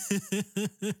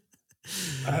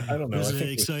 I don't know. It's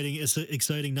an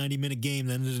exciting 90-minute game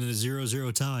that ended in a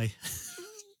 0-0 tie.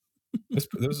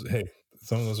 Hey,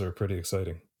 some of those are pretty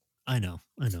exciting. I know.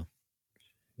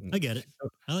 I get it.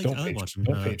 I like watching.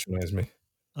 Don't patronize me.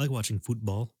 I like watching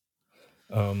football.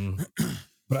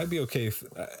 But I'd be okay if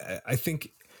I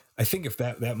think if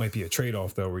that might be a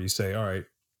trade-off though, where you say, all right,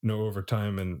 no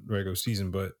overtime and regular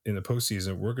season, but in the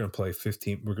postseason, we're going to play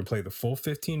 15. We're going to play the full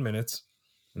 15 minutes,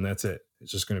 and that's it.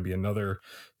 It's just going to be another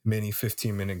mini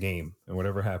 15-minute game, and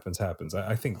whatever happens, happens.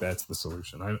 I think that's the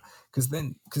solution.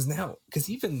 Because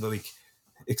even like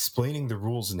explaining the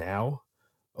rules now,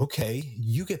 okay,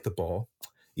 you get the ball.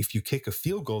 If you kick a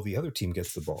field goal, the other team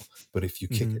gets the ball. But if you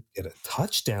kick it at a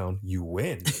touchdown, you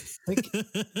win. Like,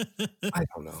 I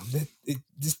don't know.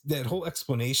 That whole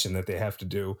explanation that they have to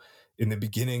do in the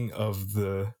beginning of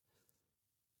the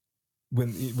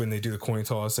when they do the coin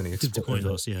toss and he explains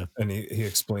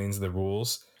the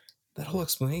rules. That whole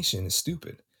explanation is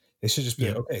stupid. It should just be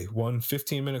okay, 1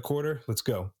 15-minute quarter, let's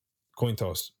go. Coin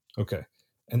toss. Okay.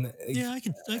 And I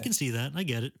can see that. I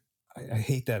get it. I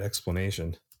hate that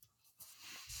explanation.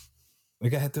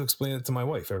 Like I had to explain it to my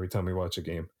wife every time we watch a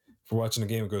game. If we're watching a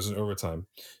game, it goes in overtime.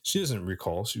 She doesn't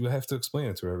recall. She would have to explain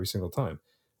it to her every single time.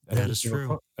 And that is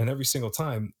true. And every single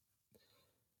time,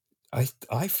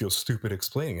 I feel stupid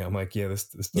explaining it. I'm like, yeah, this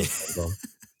does sound dumb.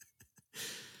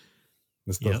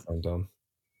 This does sound dumb.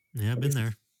 Yeah, I've been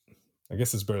there. I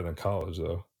guess it's better than college,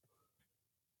 though.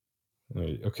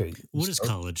 Okay. What is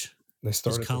college? They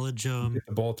started college. Get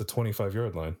the ball at the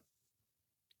 25-yard line.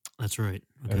 That's right.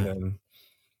 Okay. And then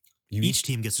each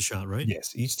team gets a shot, right?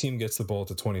 Yes, each team gets the ball at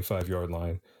the 25-yard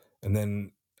line. And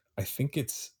then I think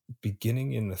it's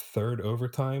beginning in the third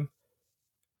overtime,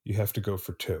 you have to go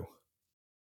for 2.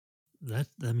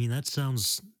 That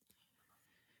sounds...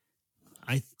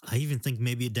 I even think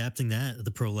maybe adapting that at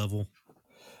the pro level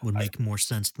would make more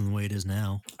sense than the way it is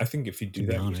now. I think if you do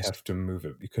that, you have to move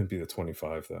it. You couldn't be the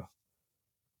 25, though.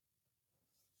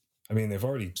 I mean, they've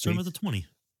already... Start them at the 20.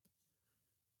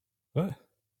 What?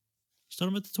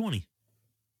 Start them at the 20.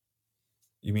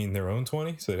 You mean their own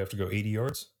 20? So they'd have to go 80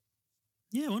 yards?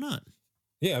 Yeah, why not?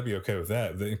 Yeah, I'd be okay with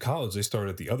that. In college, they start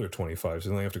at the other 25, so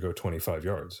they only have to go 25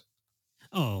 yards.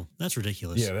 Oh, that's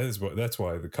ridiculous. Yeah, that's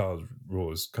why the college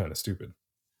rule is kind of stupid.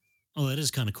 Oh, that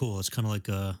is kind of cool. It's kind of like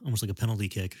almost like a penalty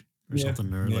kick or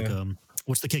something, or like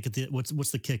what's the kick at the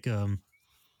what's the kick at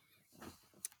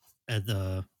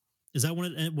the is that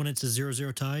when it's a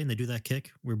 0-0 tie and they do that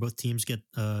kick where both teams get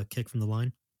kick from the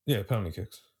line? Yeah, penalty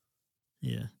kicks.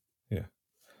 Yeah. Yeah.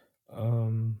 I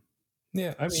mean,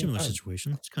 similar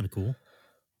situation. It's kind of cool.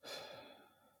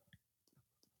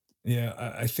 Yeah,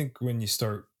 I think when you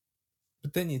start,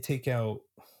 but then you take out.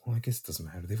 Well, I guess it doesn't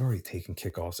matter. They've already taken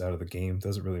kickoffs out of the game.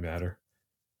 Doesn't really matter.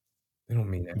 They don't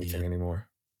mean anything anymore.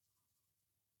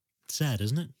 Sad,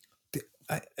 isn't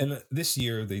it? And this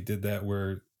year they did that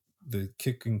where the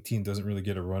kicking team doesn't really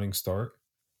get a running start.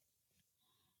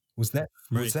 Was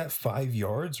that 5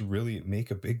 yards really make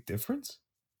a big difference?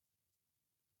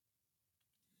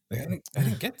 Like, I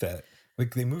didn't get that.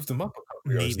 Like they moved them up a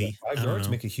couple yards. Maybe 5 yards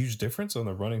make a huge difference on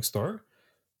the running start.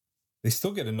 They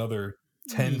still get another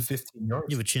 10, 15 yards.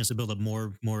 You have a chance to build up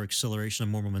more acceleration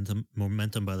and more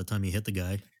momentum by the time you hit the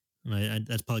guy. And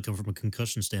that's probably come from a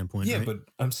concussion standpoint. Yeah, right? but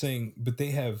I'm saying,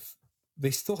 they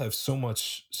still have so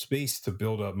much space to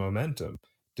build up momentum.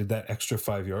 Did that extra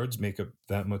 5 yards make up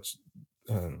that much?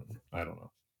 I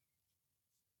don't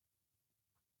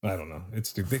know.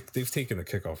 It's they've taken the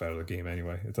kickoff out of the game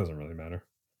anyway. It doesn't really matter.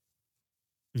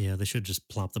 Yeah, they should just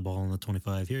plop the ball on the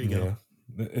 25. Here you go.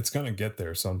 It's going to get there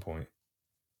at some point.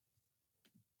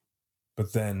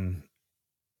 But then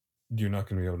you're not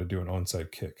going to be able to do an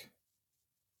onside kick.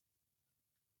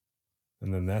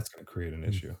 And then that's going to create an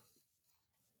issue.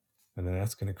 And then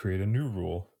that's going to create a new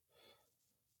rule.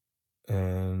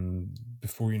 And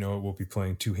before you know it, we'll be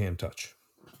playing two-hand touch.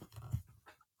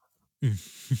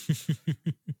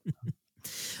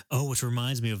 Oh, which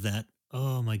reminds me of that.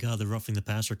 Oh, my God, the roughing the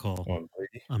passer call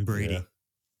on Brady. Yeah.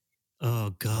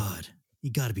 Oh, God. You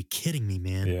got to be kidding me,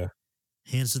 man. Yeah.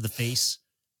 Hands to the face.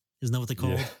 Isn't that what they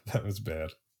called? Yeah, that was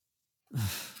bad.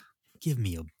 Give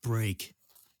me a break.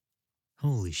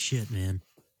 Holy shit, man.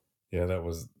 Yeah, that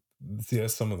was... Yeah,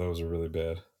 some of those are really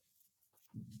bad.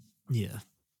 Yeah.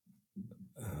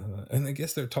 And I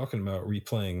guess they're talking about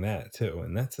replaying that, too.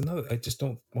 And that's another... I just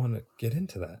don't want to get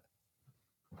into that.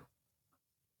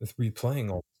 With replaying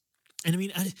all... And I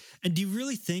mean, and do you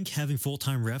really think having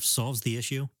full-time refs solves the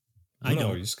issue? I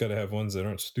don't. You just got to have ones that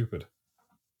aren't stupid.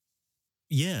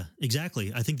 Yeah,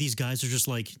 exactly. I think these guys are just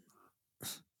like...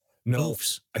 No,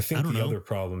 oafs. I think the other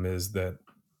problem is that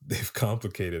they've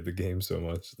complicated the game so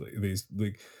much. At least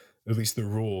the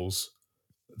rules,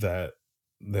 that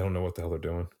they don't know what the hell they're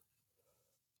doing.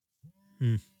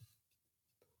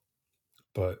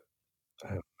 But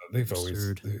they've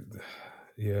always,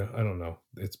 Yeah, I don't know.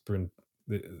 It's been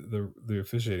the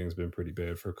officiating's been pretty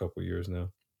bad for a couple years now.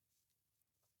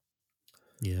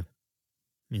 Yeah.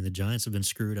 I mean, the Giants have been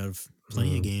screwed out of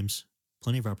plenty of games,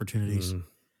 plenty of opportunities. Mm.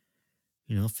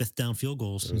 You know, 5th down field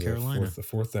goals There in was Carolina. the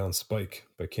fourth down spike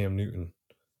by Cam Newton.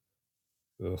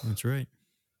 Ugh, That's right.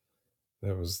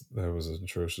 that was an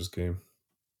atrocious game.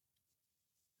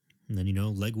 And then, you know,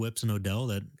 leg whips and Odell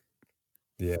that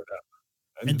Yeah,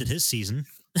 ended his season,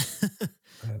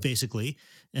 basically.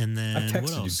 And I then texted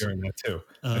what else? you during that too.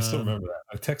 I still remember that.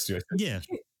 I texted you. I said, Yeah.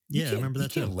 You Yeah, I can't- remember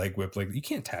that you too. can't leg whip, like you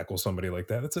can't tackle somebody like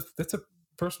that. That's a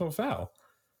personal foul.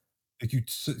 Like you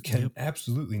can Yep.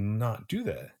 absolutely not do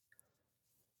that.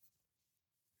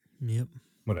 Yep.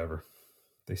 Whatever.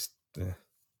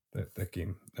 That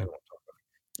game. I don't talk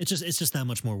It's just that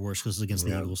much more worse because it's against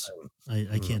the Yeah, Eagles. I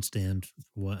I can't stand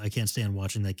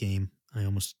watching that game. I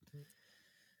almost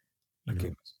that you know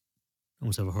game.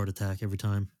 almost have a heart attack every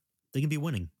time. They can be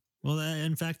winning. Well,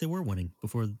 in fact, they were winning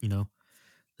before the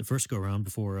first go round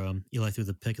before Eli threw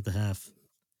the pick at the half,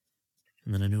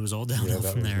 and then I knew it was all Yeah, downhill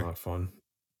that from was there. not fun.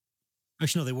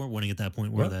 Actually, no, they weren't winning at that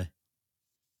point, were What? they?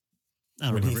 I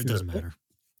don't When he remember. It threw doesn't the pick? matter.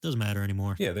 Doesn't matter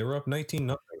anymore. Yeah, they were up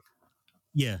 19-0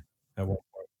 Yeah. at one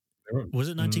point. They were, Was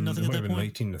it 19-0 it at might that have been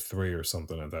point? 19-3 or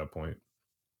something at that point.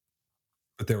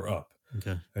 But they were up,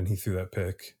 Okay. and he threw that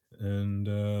pick, and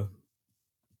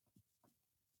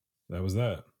that was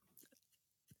that.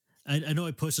 I know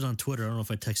I posted on Twitter. I don't know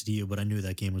if I texted you, but I knew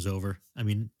that game was over. I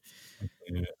mean, Yeah,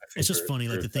 I think it's just we're- funny,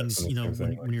 like we're the things, texting you know, same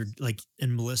thing, when you're like,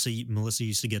 and Melissa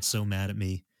used to get so mad at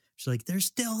me. She's like, "There's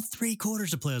still 3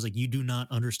 quarters to play." I was like, "You do not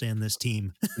understand this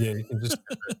team. yeah, you can just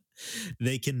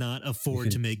They cannot afford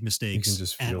can- to make you mistakes can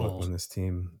just at feel it all." when this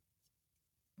team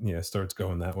starts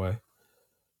going that way.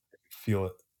 Feel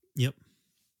it. Yep.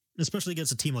 Especially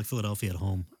against a team like Philadelphia at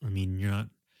home. I mean, you're not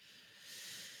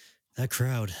that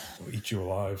crowd. It'll eat you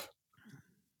alive.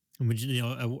 I mean, you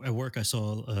know, at work, I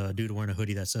saw a dude wearing a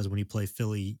hoodie that says, "When you play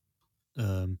Philly,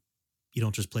 you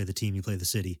don't just play the team, you play the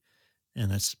city," and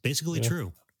that's basically Yeah.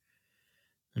 true.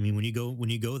 I mean, when you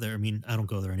go there, I mean, I don't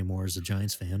go there anymore as a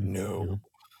Giants fan. No. you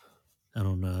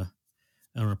know.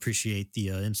 I don't appreciate the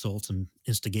insults and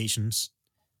instigations.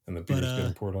 And the But, beer's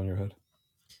getting poured on your head.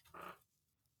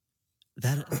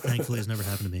 That thankfully has never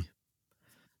happened to me.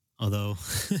 Although,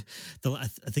 I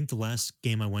think the last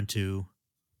game I went to,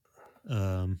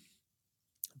 there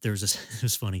was this. It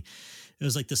was funny. It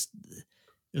was like this.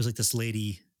 It was like this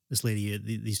lady.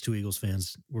 These 2 Eagles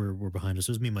fans were behind us.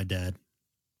 It was me and my dad.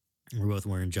 We're both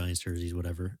wearing Giants jerseys,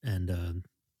 whatever. And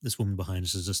this woman behind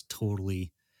us is just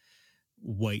totally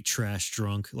white trash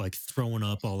drunk, like throwing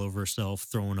up all over herself,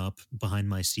 throwing up behind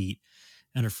my seat.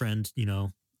 And her friend, you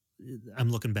know, I'm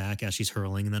looking back as she's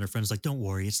hurling, and then her friend's like, "Don't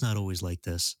worry, it's not always like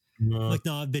this." I'm like,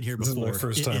 no, I've been here This is before. my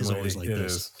first It time. is always like It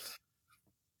this. is.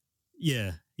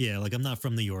 Yeah. Like I'm not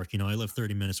from New York. You know, I live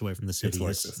 30 minutes away from the city. like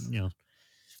this. You know,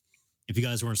 if you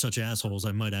guys weren't such assholes,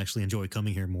 I might actually enjoy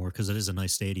coming here more because it is a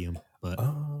nice stadium. But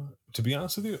To be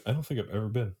honest with you, I don't think I've ever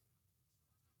been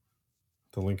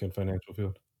to Lincoln Financial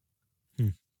Field.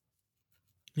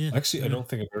 yeah, Actually, I don't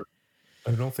think I've You're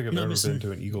ever not been missing-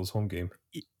 to an Eagles home game.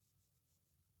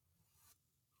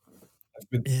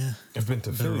 Yeah, I've been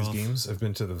to Better Phillies off. games. I've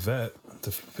been to the vet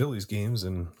to Phillies games,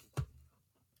 and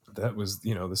that was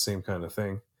the same kind of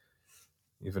thing.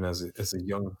 Even as a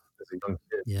young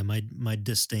kid. yeah. My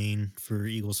disdain for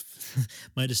Eagles,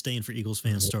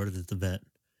 fans started at the vet.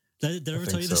 Did I ever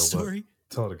tell think you this so, but- story?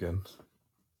 Tell it again.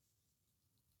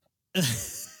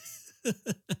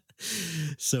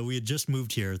 So we had just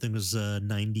moved here. I think it was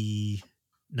 90,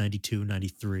 92,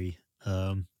 93.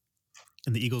 And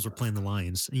the Eagles were playing the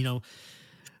Lions. You know,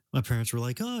 my parents were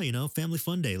like, "Oh, you know, family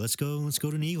fun day. Let's go to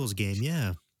an Eagles game."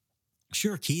 Yeah.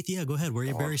 Sure, Keith. Yeah, go ahead. Wear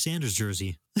your Barry Sanders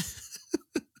jersey.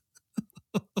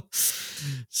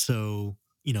 So,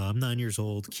 you know, I'm 9 years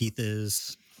old. Keith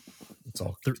is It's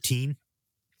all 13.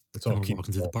 it's And all we're keep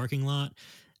walking through the parking lot,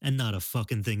 and not a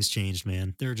fucking thing's changed,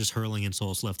 man. They're just hurling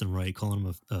insults left and right, calling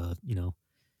him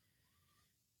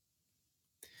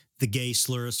the gay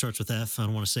slur. It starts with F. I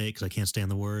don't want to say it because I can't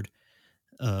stand the word.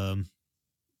 And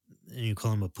you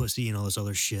call him a pussy and all this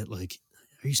other shit. Like,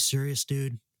 are you serious,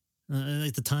 dude?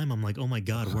 At the time, I'm like, oh my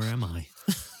God, where am I?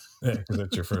 Yeah, because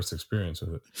that's your first experience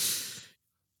with it.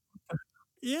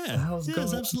 Yeah, hell's it's going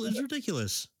on? absolutely it's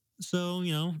ridiculous. So,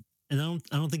 you know, and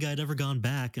I don't think I'd ever gone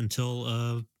back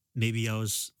until maybe I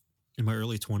was in my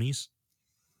early 20s.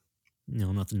 You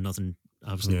know, nothing.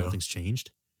 Obviously, Yeah. nothing's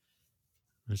changed.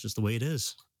 It's just the way it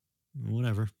is.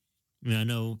 Whatever. I mean, I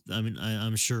know. I mean,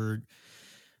 I'm sure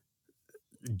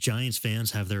Giants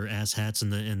fans have their ass hats in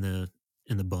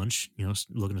the bunch. You know,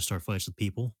 looking to start fights with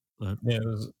people. But Yeah, it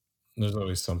was There's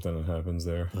always something that happens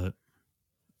there. But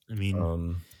I mean,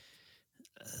 Um,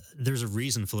 there's a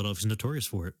reason Philadelphia's notorious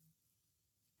for it.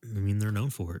 I mean, they're known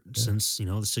for it since the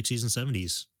 60s and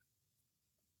 70s.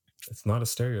 it's not a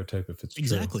stereotype if it's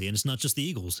Exactly, and it's not just the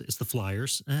Eagles; it's the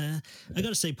Flyers. I got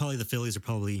to say, probably the Phillies are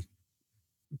probably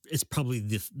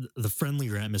the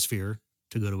friendlier atmosphere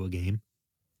to go to a game.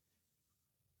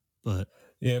 But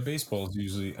yeah, baseball's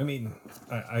usually. I mean,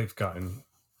 I've gotten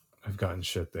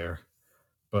shit there,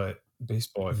 but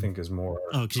baseball I think is more.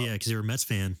 oh, because you're a Mets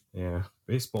fan. Yeah,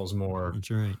 baseball's more. That's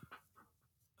right.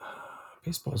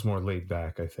 Baseball's more laid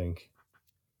back. I think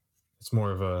it's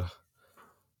more of a.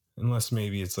 Unless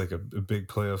maybe it's like a big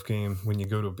playoff game. When you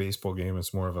go to a baseball game,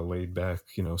 it's more of a laid back,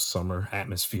 summer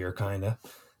atmosphere kind of.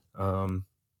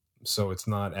 So it's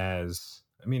not as.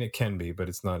 I mean, it can be, but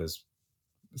it's not as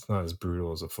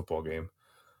brutal as a football game.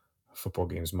 A football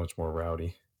game is much more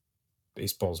rowdy.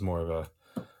 Baseball's more of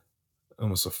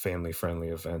almost a family friendly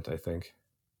event, I think.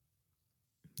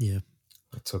 Yeah.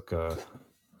 I took the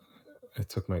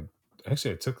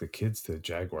kids to the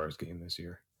Jaguars game this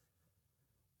year.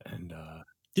 And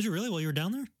did you really while you were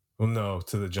down there? Well, no,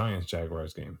 to the Giants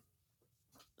Jaguars game.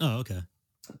 Oh, okay.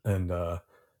 And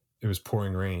it was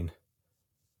pouring rain.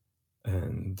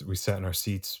 And we sat in our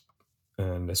seats,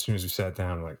 and as soon as we sat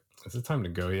down, I'm like, is it time to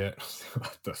go yet?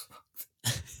 What the fuck?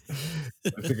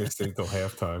 I think I stayed till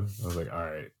halftime. I was like, all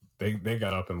right. They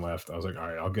got up and left. I was like, all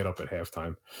right, I'll get up at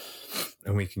halftime,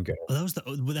 and we can go. Oh, that was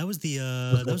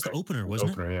the opener, wasn't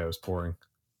it? Opener, yeah, it was pouring.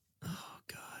 Oh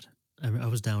God, I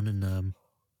was down in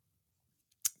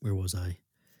where was I?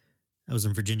 I was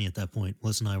in Virginia at that point.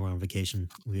 Melissa and I were on vacation.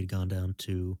 We had gone down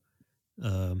to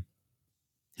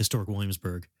historic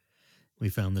Williamsburg. We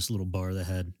found this little bar that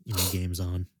had games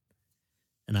on,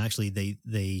 and actually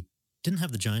they didn't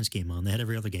have the Giants game on. They had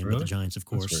every other game but the Giants, of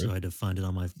course. So I had to find it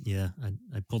on my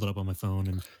I pulled it up on my phone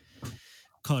and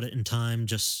caught it in time.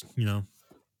 Just I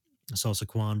saw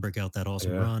Saquon break out that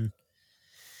awesome run,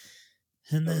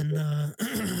 and then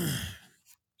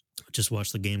just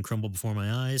watched the game crumble before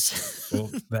my eyes. Well,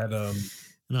 that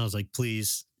and I was like,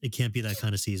 please, it can't be that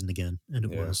kind of season again, and it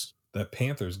was. That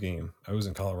Panthers game. I was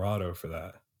in Colorado for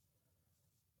that,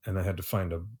 and I had to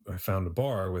find I found a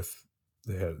bar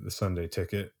they had the Sunday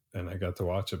ticket. And I got to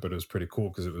watch it, but it was pretty cool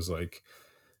because it was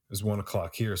 1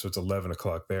 o'clock here, so it's 11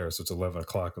 o'clock there. So it's 11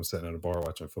 o'clock. I'm sitting at a bar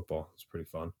watching football. It's pretty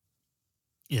fun.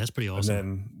 Yeah, it's pretty awesome.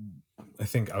 And then I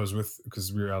think I was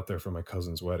because we were out there for my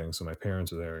cousin's wedding, so my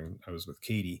parents were there, and I was with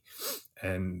Katie,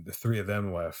 and the three of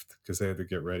them left because they had to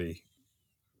get ready.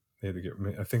 I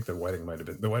think the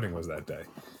wedding was that day,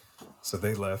 so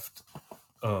they left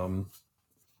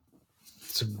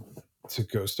to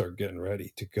go start getting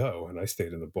ready to go, and I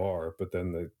stayed in the bar. But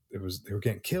then they were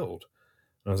getting killed,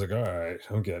 and I was like, all right,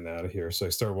 I'm getting out of here. So I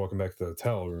started walking back to the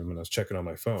hotel room, and I was checking on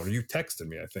my phone. You texted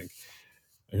me, I think,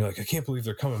 and you're like, I can't believe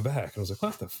they're coming back. And I was like,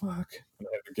 what the fuck? And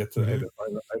I had to I had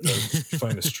to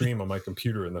find a stream on my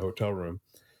computer in the hotel room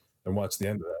and watch the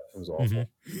end of that. It was awful.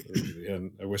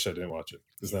 And I wish I didn't watch it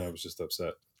because then I was just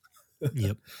upset.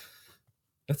 Yep.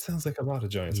 That sounds like a lot of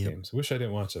Giants games. I wish I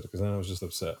didn't watch it because then I was just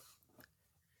upset.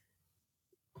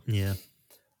 Yeah.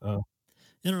 I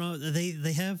don't know.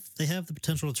 They have the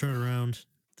potential to turn it around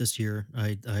this year.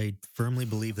 I firmly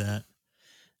believe that,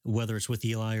 whether it's with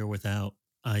Eli or without.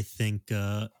 I think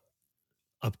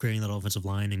upgrading that offensive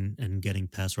line and getting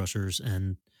pass rushers,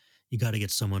 and you got to get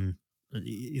someone,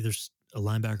 either a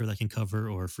linebacker that can cover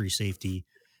or a free safety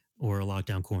or a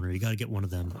lockdown corner. You got to get one of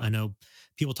them. I know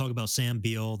people talk about Sam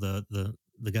Beal, the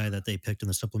guy that they picked in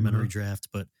the supplementary draft,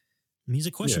 but he's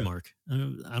a question mark.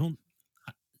 I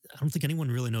don't think anyone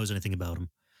really knows anything about him.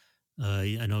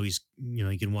 I know he's,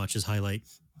 you can watch his highlight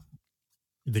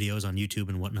videos on YouTube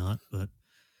and whatnot, but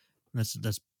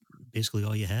that's basically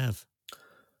all you have.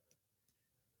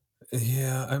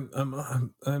 Yeah,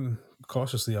 I'm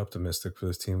cautiously optimistic for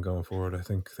this team going forward. I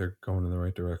think they're going in the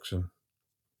right direction.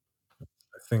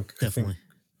 Definitely.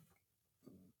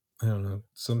 I don't know.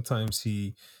 Sometimes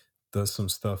he does some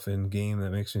stuff in game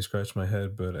that makes me scratch my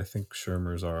head, but I think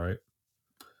Shermer's all right.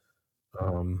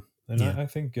 I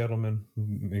think Gettleman,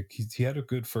 he had a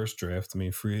good first draft. I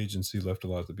mean, free agency left a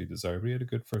lot to be desired, but he had a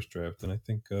good first draft, and I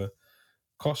think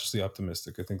cautiously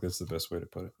optimistic. I think that's the best way to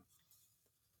put it.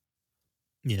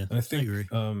 Yeah, and I think, agree.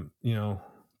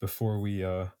 Before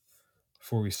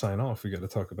we sign off, we got to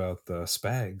talk about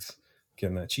Spags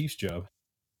getting that Chiefs job.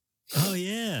 Oh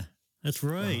yeah, that's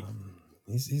right.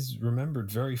 He's remembered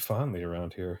very fondly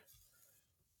around here.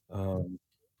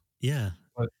 Yeah.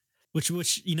 Which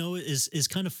is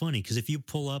kind of funny because if you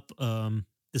pull up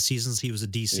the seasons he was a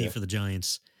DC for the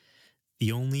Giants,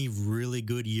 the only really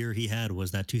good year he had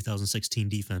was that 2016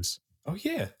 defense. Oh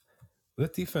yeah,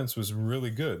 That defense was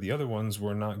really good. The other ones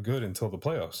were not good until the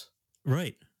playoffs.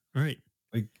 Right. Like,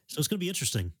 So it's going to be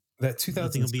interesting. That I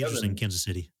think it'll be interesting in 2007, Kansas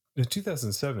City. the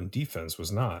 2007 defense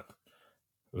was not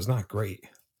great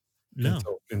No.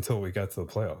 until we got to the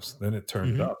playoffs. Then it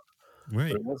turned it up.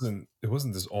 Right. But it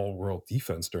wasn't this all-world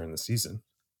defense during the season.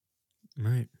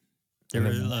 Right. They And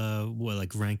were then-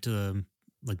 like ranked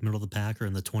like middle of the pack or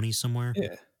in the 20s somewhere.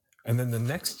 Yeah. And then the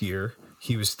next year,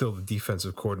 he was still the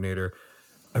defensive coordinator.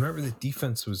 I remember the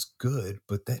defense was good,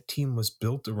 but that team was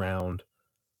built around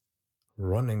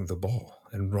running the ball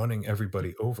and running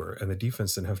everybody over. And the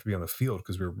defense didn't have to be on the field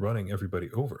because we were running everybody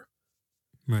over.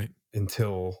 Right.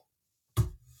 Until,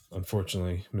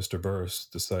 unfortunately, Mr. Burris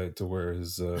decided to wear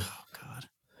his Oh God.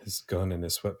 his gun in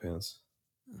his sweatpants.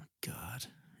 Oh God.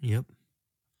 Yep.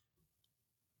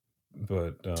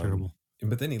 But Terrible.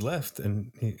 But then he left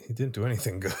and he didn't do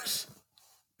anything good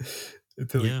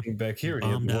until he came back here. And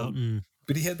he had Bombed out and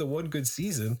but he had the one good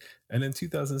season, and in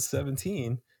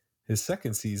 2017, his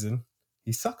second season,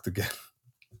 he sucked again.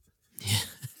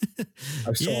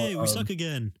 I saw, yay, we suck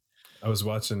again. I was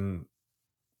watching,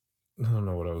 I don't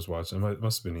know what I was watching. It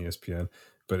must have been ESPN,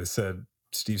 but it said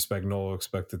Steve Spagnuolo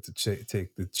expected to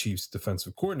take the Chiefs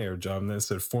defensive coordinator job. And then it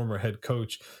said former head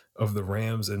coach of the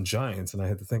Rams and Giants. And I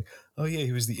had to think, oh yeah,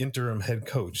 he was the interim head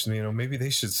coach. You know, maybe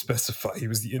they should specify he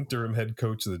was the interim head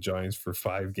coach of the Giants for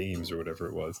 5 games or whatever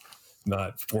it was,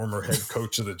 not former head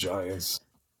coach of the Giants.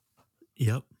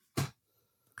 Yep.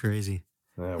 Crazy.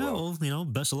 Yeah, well,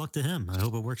 best of luck to him. I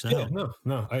hope it works out. Yeah,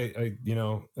 no. I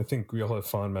think we all have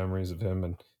fond memories of him,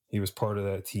 and he was part of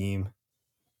that team.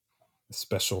 A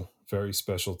special, very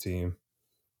special team.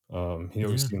 He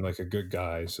always seemed like a good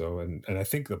guy. So, and I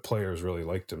think the players really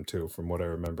liked him too, from what I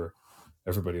remember.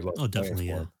 Everybody loved him. Oh, definitely,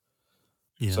 yeah.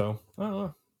 Yeah. So, I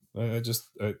don't know.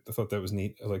 I thought that was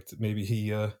neat. I liked maybe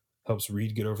he helps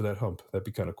Reed get over that hump. That'd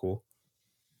be kind of cool.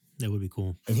 That would be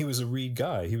cool. And he was a Reed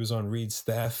guy. He was on Reed's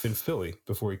staff in Philly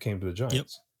before he came to the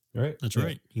Giants. Yep. Right? That's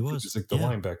right. He was. He's like the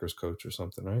linebackers coach or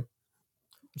something, right?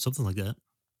 Something like that.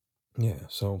 Yeah.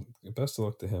 So best of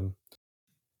luck to him.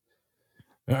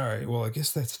 All right. Well, I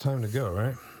guess that's time to go,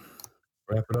 right?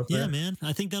 Wrap it up there? Yeah, man.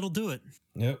 I think that'll do it.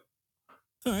 Yep.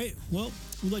 All right. Well,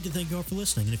 we'd like to thank you all for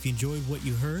listening. And if you enjoyed what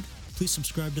you heard, please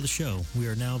subscribe to the show. We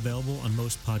are now available on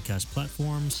most podcast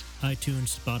platforms: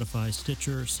 iTunes, Spotify,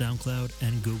 Stitcher, SoundCloud,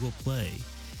 and Google Play.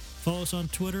 Follow us on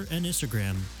Twitter and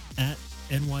Instagram at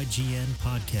NYGN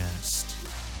Podcast.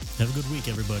 Have a good week,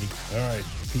 everybody. All right.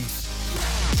 Peace.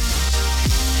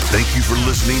 Thank you for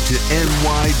listening to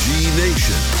NYG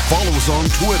Nation. Follow us on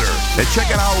Twitter and check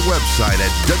out our website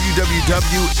at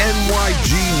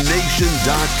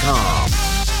www.nygnation.com.